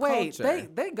be like, of the wait, culture.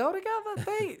 they go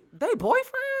together? They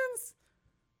boyfriends?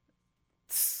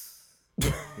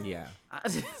 Yeah.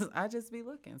 I just be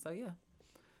looking. So yeah.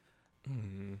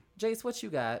 Jace, what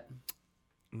you got?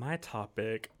 My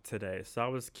topic today. So I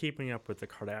was keeping up with the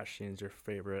Kardashians, your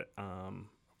favorite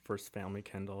first family,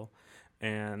 Kendall,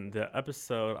 and the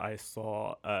episode I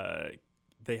saw,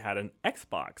 they had an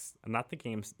Xbox, not the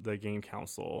game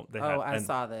console. They had I an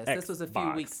saw this. This was a few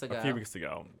Xbox weeks ago. A few weeks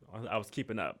ago, I was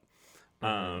keeping up,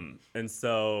 and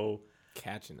so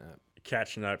Catching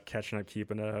up,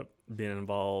 keeping up, being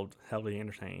involved, heavily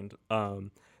entertained.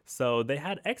 So they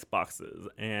had Xboxes,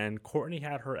 and Courtney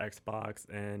had her Xbox,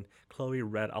 and Chloe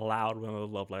read aloud one of the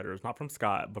love letters, not from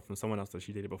Scott, but from someone else that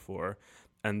she dated before.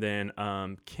 And then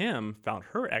Kim found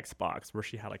her Xbox, where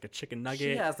she had like a chicken nugget.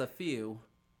 She has a few.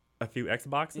 A few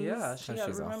Xboxes? Yeah, she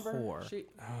She's a remember. whore.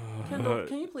 Kendall,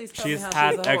 can you please tell She's me how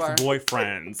had she's a whore?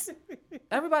 ex-boyfriends.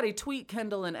 Everybody tweet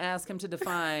Kendall and ask him to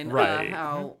define Right.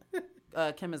 how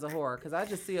Kim is a whore, because I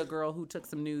just see a girl who took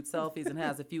some nude selfies and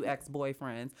has a few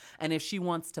ex-boyfriends, and if she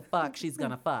wants to fuck, she's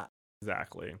gonna fuck.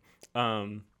 Exactly.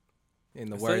 In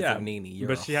the words of Nene,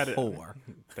 you're a whore.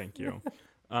 Thank you.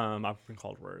 I've been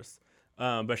called worse.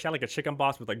 But she had like a chicken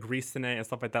box with like grease in it and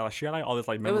stuff like that. Like, she had like all this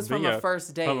like It was from a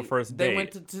first date. From a first date. They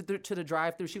went to the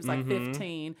drive-through. She was like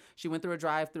 15. She went through a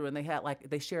drive-through and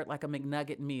they shared like a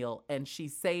McNugget meal, and she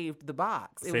saved the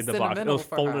box. It was the box. It was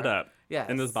for folded her. up Yes.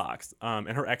 in this box, in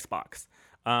her Xbox.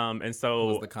 And so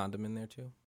Was the condom in there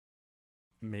too?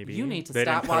 maybe You need to they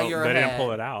stop didn't while pull- you're They didn't ahead.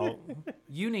 pull it out.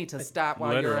 You need to stop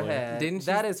while you're Literally. ahead. Didn't she-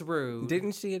 That is rude.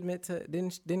 Didn't she admit to?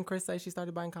 Didn't Chris say she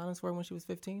started buying condoms for her when she was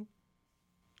 15?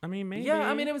 I mean, maybe. Yeah,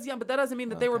 I mean it was young, but that doesn't mean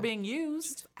that they were Okay. being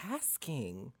used.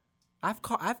 Asking. I've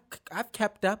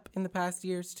kept up in the past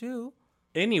years too.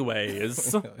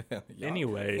 Anyways. Y'all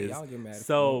Anyways, get mad if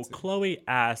so you want to. Chloe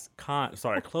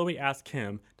asked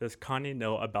Kim, does Kanye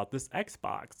know about this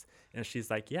Xbox? And she's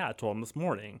like, yeah, I told him this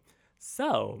morning.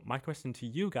 So my question to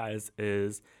you guys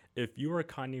is, if you were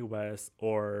Kanye West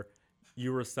or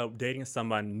you were dating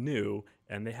someone new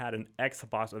and they had an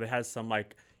Xbox or they had some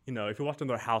like, you know, if you walked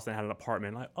into their house and had an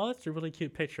apartment, like, oh, that's a really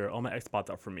cute picture. Oh, my Xbox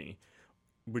up for me.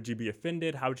 Would you be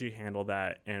offended? How would you handle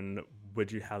that? And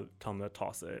would you tell them to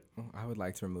toss it? I would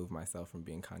like to remove myself from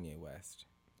being Kanye West.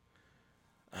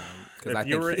 If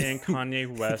you were in Kanye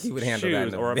West's he would handle that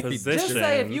shoes in a or a very position, Just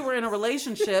say if you were in a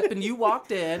relationship and you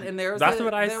walked in and there's That's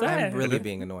what I there said. I'm really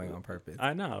being annoying on purpose.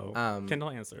 I know. Kendall,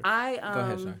 answer. Go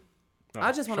ahead, Shar.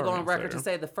 I just want to Short go on record to answer.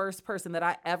 say the first person that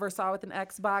I ever saw with an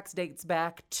Xbox dates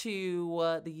back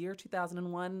to the year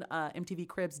 2001. MTV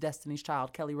Cribs' Destiny's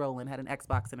Child, Kelly Rowland, had an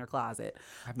Xbox in her closet.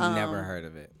 I've never heard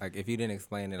of it. Like, if you didn't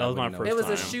explain it, That I was my wouldn't know. first It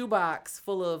was a time. shoebox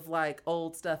full of like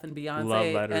old stuff, and Love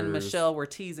Beyonce letters. and Michelle were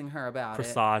teasing her about it.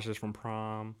 Corsages from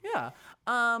prom. Yeah.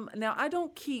 Now I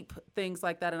don't keep things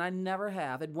like that, and I never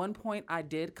have. At one point, I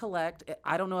did collect.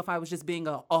 I don't know if I was just being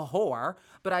a whore,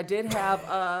 but I did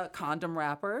have condom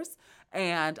wrappers,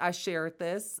 and I shared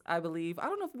this. I believe. I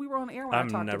don't know if we were on air when I've I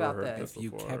talked never about heard this. this. If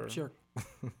you before. kept your...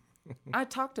 I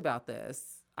talked about this.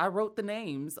 I wrote the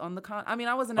names on the I mean,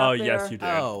 I wasn't Oh, out there. yes, you did.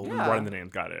 Oh, You yeah. writing the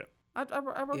names. Got it. I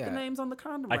wrote Yeah. the names on the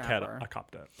condom I wrapper.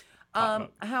 copped it.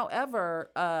 However,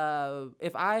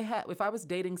 if I was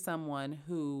dating someone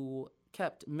who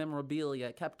kept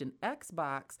memorabilia, kept an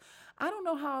Xbox, I don't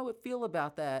know how I would feel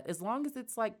about that. As long as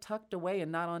it's like tucked away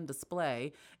and not on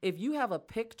display. If you have a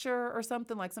picture or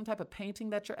something, like some type of painting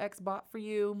that your ex bought for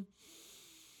you,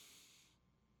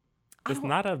 It's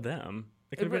not of them.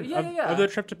 It could have been yeah. of the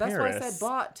trip to That's Paris. why I said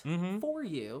bought for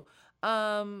you.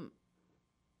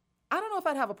 I don't know if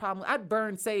I'd have a problem. I'd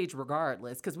burn sage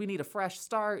regardless because we need a fresh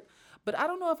start. But I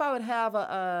don't know if I would have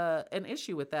an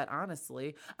issue with that,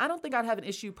 honestly. I don't think I'd have an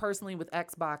issue personally with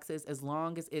Xboxes as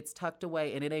long as it's tucked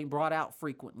away and it ain't brought out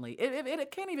frequently.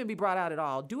 It can't even be brought out at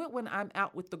all. Do it when I'm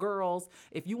out with the girls.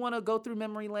 If you want to go through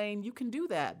memory lane, you can do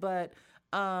that. But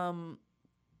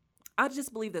I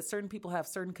just believe that certain people have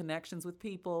certain connections with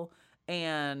people.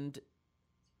 And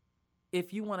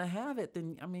if you want to have it,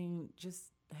 then, I mean, just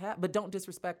have, but don't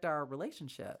disrespect our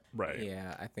relationship. Right.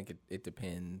 Yeah, I think it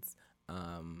depends.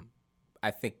 I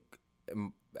think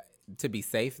to be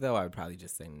safe though, I would probably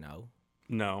just say no.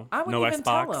 No. I wouldn't no even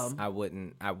Xbox. tell 'em.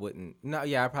 I wouldn't. No,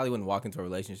 yeah, I probably wouldn't walk into a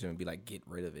relationship and be like, get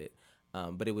rid of it.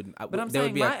 But it would. But I'm there would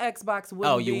saying be my Xbox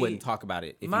wouldn't oh, you be, wouldn't talk about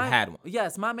it if my, you had one.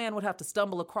 Yes, my man would have to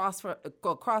stumble across it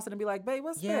and be like, babe,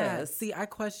 what's Yeah. this? See, I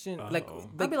question Oh.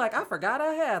 I'd be like, I forgot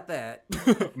I had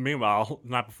that. Meanwhile,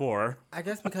 not before. I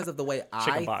guess because of the way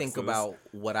Chicken I think boxes. about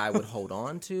what I would hold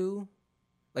on to,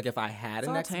 like if I had It's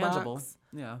an all Xbox, tangible.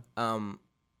 Yeah.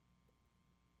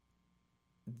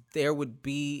 there would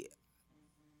be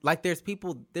like there's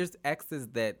exes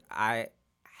that I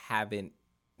haven't,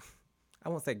 I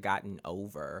won't say gotten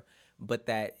over, but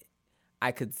that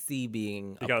I could see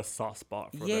being You got a soft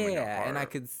spot for them in your yeah, heart. and I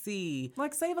could see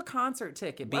Like save a concert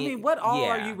ticket. I Being- mean, what all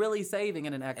are yeah. you really saving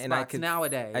in an Xbox and I could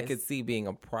nowadays? I could see being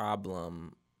a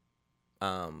problem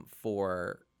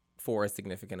for a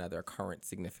significant other, a current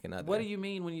significant other. What do you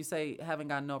mean when you say haven't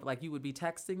gotten over? Like you would be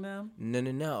texting them?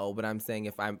 No. But I'm saying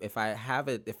if I have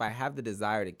the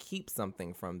desire to keep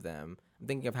something from them, I'm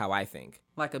thinking of how I think.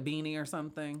 Like a beanie or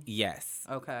something? Yes.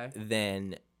 Okay.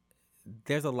 Then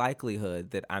there's a likelihood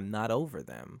that I'm not over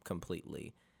them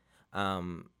completely.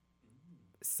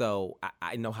 So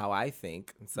I know how I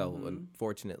think. So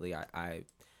unfortunately, I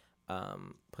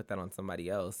put that on somebody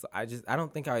else. I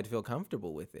don't think I would feel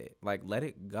comfortable with it. Like, let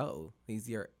it go. He's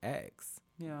your ex.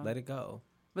 Yeah. Let it go.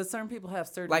 But certain people have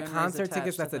certain Like memories concert attached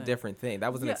tickets, to that's a things. different thing.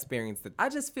 That was an Yeah. experience that I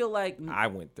just feel like I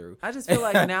went through. I just feel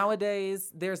like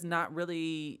nowadays there's not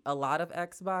really a lot of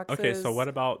Xboxes. Okay, so what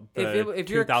about the if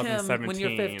you're Kim 2017? when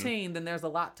you're 15, then there's a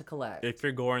lot to collect. If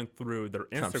you're going through their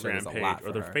I'm sure there's Instagram a page lot or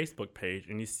for their her. Facebook page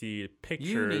and you see You need to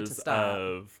pictures stop.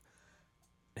 of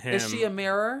him, Is she a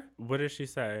mirror? what did she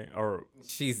say? Or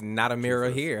She's not a mirror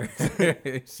here.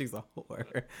 She's a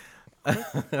whore.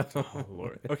 oh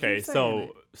Lord. Okay, Keep saying so it.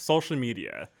 social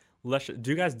media.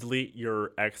 Do you guys delete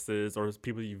your exes or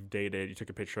people you've dated? You took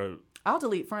a picture of. I'll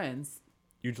delete friends.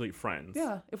 You delete friends.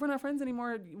 Yeah, if we're not friends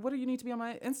anymore, what do you need to be on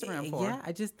my Instagram for? Yeah,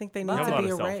 I just think they You need have a to lot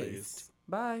be of erased. selfies.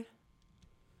 Bye.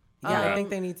 Yeah, I Um, think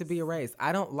they need to be erased.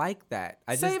 I don't like that.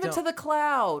 I just Save it don't. to the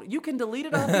cloud. You can delete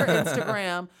it off your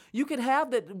Instagram. You could have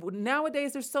that.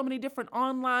 Nowadays, there's so many different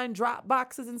online drop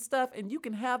boxes and stuff, and you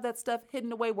can have that stuff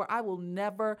hidden away where I will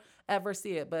never, ever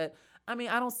see it. But I mean,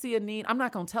 I don't see a need. I'm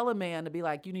not gonna tell a man to be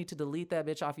like, you need to delete that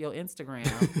bitch off your Instagram.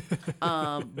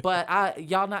 But I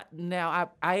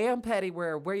am petty.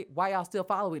 Why y'all still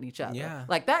following each other? Yeah.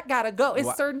 Like that gotta go. It's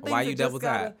Why- certain things. why that you just double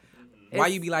gotta- tap? Why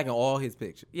it's- you be liking all his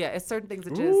pictures? Yeah, it's certain things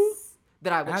that Ooh.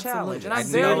 that I would challenge, and I I'm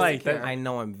know, very like, secure. that- I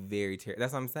know I'm very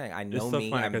that's what I'm saying. I know It's so me.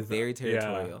 funny I'm 'cause, very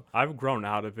territorial. I've grown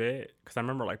out of it because I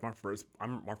remember like my first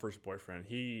boyfriend.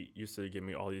 He used to give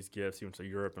me all these gifts. He went to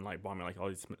Europe and like bought me like all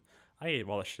these. I gave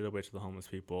all that shit away to the homeless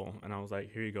people, and I was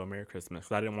like, "Here you go, Merry Christmas."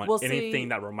 Because I didn't want Well, see- anything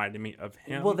that reminded me of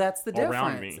him. Well, that's the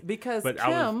around difference me. because But I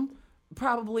was- Kim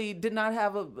probably did not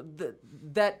have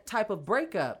that type of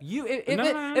breakup. If No,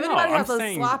 anybody I'm has a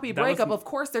saying sloppy that was- breakup, of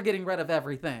course they're getting rid of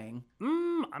everything.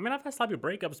 I mean, I've had sloppy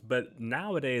breakups, but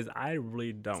nowadays I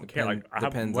really don't care. Like, I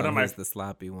have Depends one on of my who's the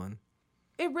sloppy one.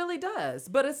 It really does,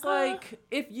 but it's like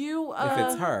if you If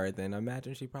it's her, then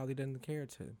imagine she probably doesn't care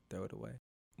to throw it away.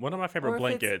 one of my favorite or if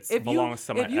blankets if belongs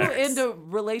to my if you ex. end a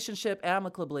relationship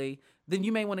amicably, then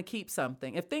you may want to keep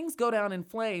something. If things go down in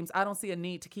flames, I don't see a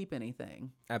need to keep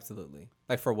anything. Absolutely.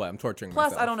 Like for what? I'm torturing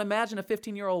Plus, myself. I don't imagine a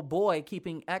 15-year-old boy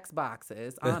keeping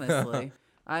Xboxes, honestly.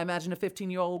 I imagine a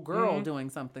 15-year-old girl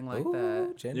doing something like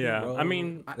that. Gender Yeah, I role.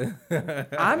 mean,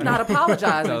 I'm not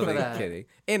apologizing for Totally that. kidding.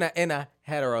 In a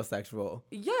heterosexual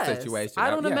Yes. situation.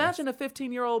 I don't yes. imagine a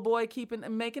 15-year-old boy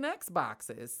making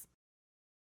Xboxes.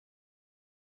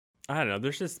 I don't know.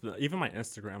 There's just even my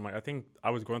Instagram. Like I think I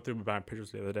was going through my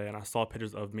pictures the other day, and I saw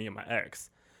pictures of me and my ex,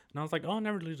 and I was like, "Oh, I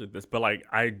never deleted this," but like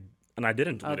I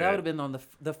didn't Oh, delete that would it. have been on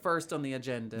the first on the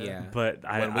agenda. Yeah. But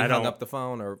when I we hung don't. up the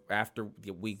phone or after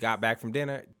we got back from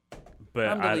dinner, But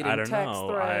I'm I deleting don't text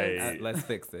know. threads. let's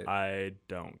fix it. I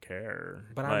don't care.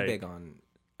 But I'm Like, big on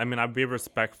I mean, I'd be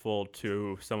respectful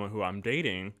to someone who I'm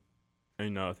dating. And,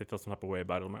 you know, if they feel some type of way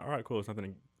about it, I'm like, all right, cool. It's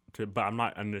nothing to. But I'm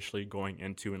not initially going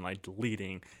into and like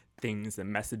deleting things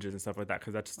and messages and stuff like that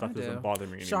because that stuff do. doesn't bother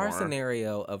me anymore. Shar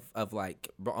scenario of like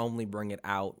only bring it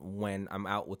out when I'm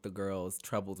out with the girls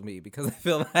troubles me because I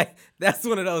feel like that's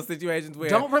one of those situations where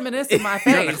Don't reminisce in my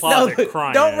You're in the face. closet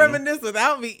crying. Don't reminisce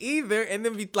without me either, and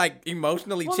then be like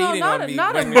emotionally Well, no, cheating not- on me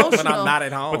not when I'm emotional. not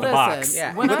at home. With the Listen, box.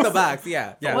 Yeah, when with I the say- box.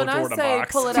 Yeah, yeah. When I Jordan say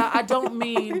box. pull it out,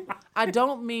 I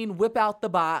don't mean whip out the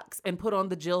box and put on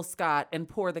the Jill Scott and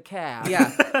pour the cab. yeah,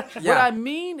 What yeah. I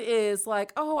mean is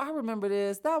like, oh, I remember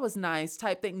this. That was nice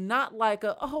type thing. Not like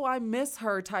a, oh, I miss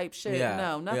her type shit.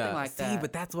 No, nothing like that. See,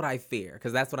 but that's what I fear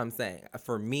because that's what I'm saying.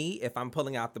 For me, if I'm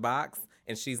pulling out the box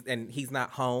and he's not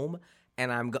home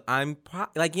and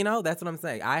like, you know, that's what I'm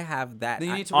saying. I have that. Then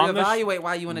you need to on the reevaluate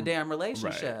why you in a damn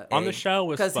relationship. On the show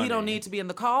was Because he don't funny. need to be in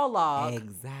the call log.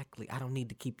 Exactly. I don't need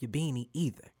to keep your beanie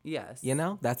either. Yes. You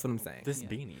know, that's what I'm saying. This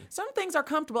beanie. Certain things are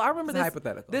comfortable. I remember It's this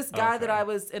hypothetical. this guy Okay. that I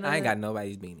was in. I ain't got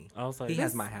nobody's beanie. I was like, He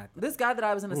has my hat. This guy that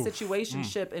I was in a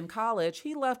situationship in college.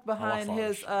 He left behind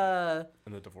his in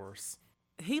the divorce.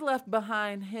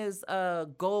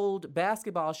 gold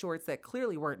basketball shorts that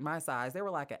clearly weren't my size. They were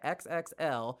like an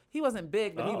XXL. He wasn't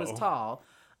big, but he was Oh. tall.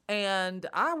 And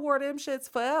I wore them shits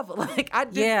forever. Like I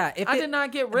did. Yeah, I did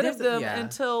not get rid of there's a- them yeah.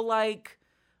 until like,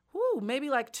 maybe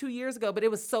like 2 years ago. But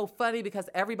it was so funny because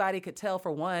everybody could tell,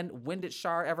 for one, when did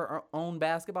Shar ever own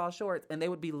basketball shorts, and they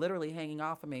would be literally hanging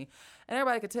off of me, and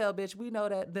everybody could tell, bitch, we know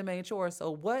that them ain't yours.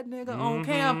 So what nigga on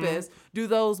campus do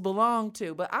those belong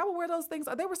to? But I would wear those things.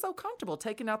 They were so comfortable,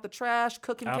 taking out the trash,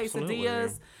 cooking Absolutely.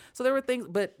 quesadillas. So there were things.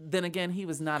 But then again, he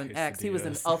was not an ex. He was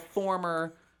Quesadillas. a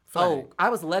former. Flag. I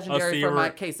was legendary you for my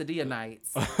were- quesadilla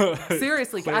nights.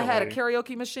 Seriously, I had a Clearly.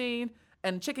 karaoke machine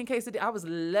and chicken quesadilla. I was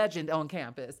legend on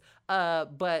campus.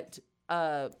 But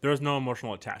There was no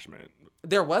emotional attachment.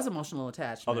 there was emotional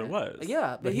attachment. Oh, there was?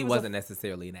 Yeah, But he was wasn't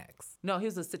necessarily an ex. no, he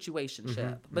was a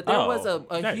situationship. But there Oh, was a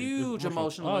yeah, huge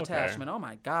emotional okay. attachment. Oh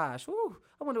my gosh. Woo.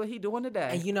 I wonder what he doing today.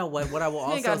 And you know what? What I will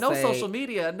also he ain't got no say, social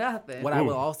media, nothing. What I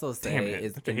will also say damn it.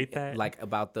 is Don't you hate that? like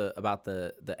about the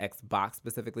Xbox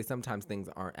specifically. Sometimes things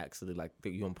aren't actually like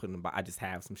that you don't put in the box. I just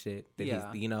have some shit that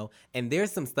Yeah. he's, and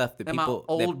there's some stuff that and people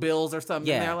my old that, bills or something.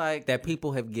 yeah, They're like, that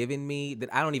people have given me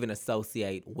that I don't even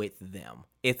associate with them.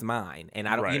 It's mine, and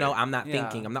I don't. Right. I'm not Yeah.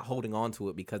 thinking. I'm not holding on to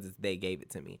it because they gave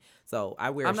it to me. So I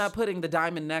wear. I'm not putting the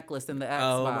diamond necklace in the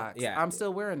Xbox. yeah. I'm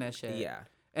still wearing that shit. Yeah.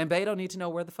 And Bae don't need to know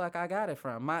where the fuck I got it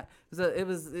from.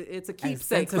 It's a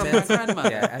keepsake from my sentimental- grandmother.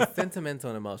 Yeah, as sentimental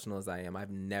and emotional as I am,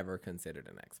 I've never considered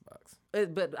an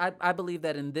Xbox. But I believe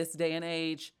that in this day and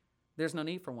age, there's no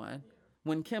need for one.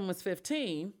 When Kim was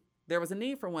 15, there was a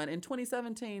need for one. In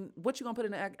 2017, what you gonna put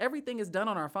in everything is done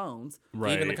on our phones.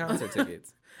 Right. Even the concert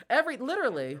tickets.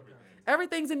 Literally.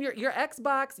 Everything's in your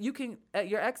Xbox. You can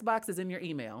your Xbox is in your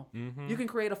email. You can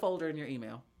create a folder in your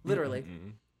email. Literally.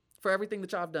 For everything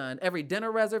that y'all have done. Every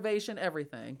dinner reservation,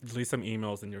 everything. Delete some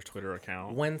emails in your Twitter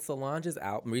account. When Solange's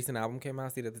recent album came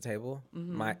out, Seat at the Table,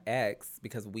 my ex,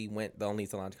 because we went, the only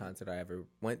Solange concert I ever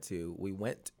went to, we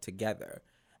went together,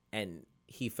 and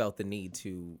he felt the need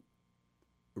to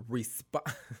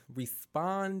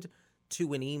respond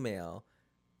to an email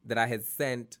that I had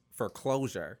sent for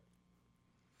closure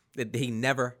that he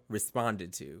never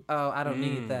responded to. Oh, I don't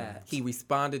need that. He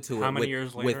responded to How it many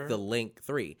years later? with the link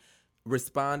 3.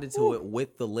 Responded to it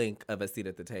with the link of A Seat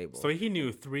at the Table. So he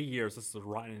knew 3 years. This was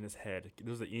rotten in his head. There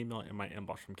was an email in my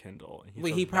inbox from Kendall. And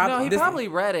Well, said, he probably- No, he this- probably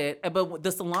read it, but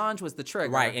the Solange was the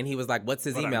trigger. Right, and he was like, "What's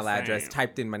his What I'm email address?" saying.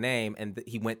 Typed in my name, and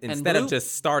he went instead of Bloop.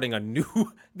 just starting a new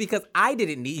because I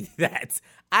didn't need that.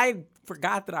 I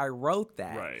forgot that I wrote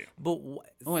that. Right. But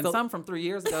And some from 3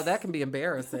 years ago, that can be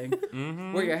embarrassing.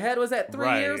 Where your head was at 3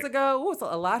 Right. years ago, ooh, so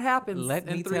a lot happens Let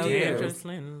in me 3 tell you. years.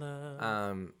 Dangerously in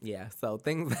love. Yeah. So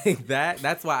things like that.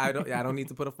 That's why I don't need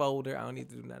to put a folder. I don't need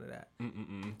to do none of that.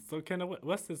 So Kendall,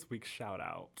 what's this week's shout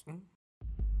out?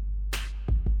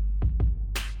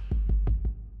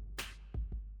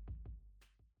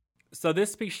 So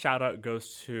this week's shout out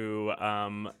goes to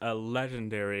a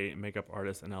legendary makeup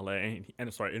artist in LA,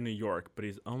 in New York, but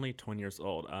he's only 20 years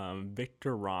old.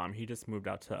 Victor Rom. He just moved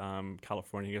out to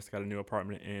California. He just got a new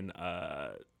apartment in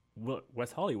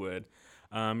West Hollywood.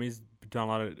 He's done a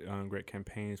lot of great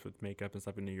campaigns with makeup and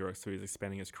stuff in New York, so he's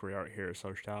expanding his career out here.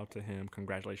 So shout out to him.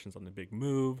 Congratulations on the big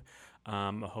move.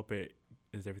 I hope it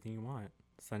is everything you want.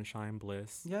 Sunshine,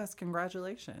 bliss. Yes,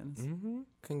 congratulations.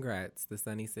 Congrats, the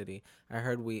Sunny City. I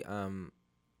heard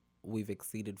we've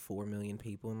exceeded 4 million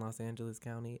people in Los Angeles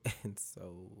County, and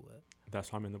so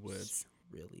That's why I'm in the woods.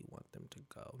 really want them to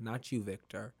go. Not you,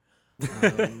 Victor.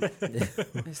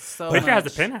 It's so Victor has a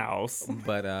much. penthouse.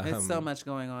 But It's so much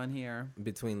going on here.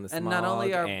 between the smog And not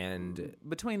only are and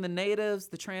between the natives,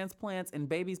 the transplants, and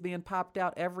babies being popped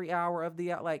out every hour of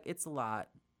the it's a lot.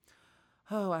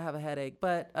 Oh, I have a headache.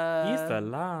 But He's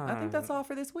alive. I think that's all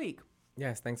for this week.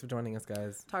 yes, thanks for joining us,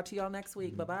 guys. Talk to y'all next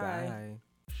week. Bye-bye. Bye.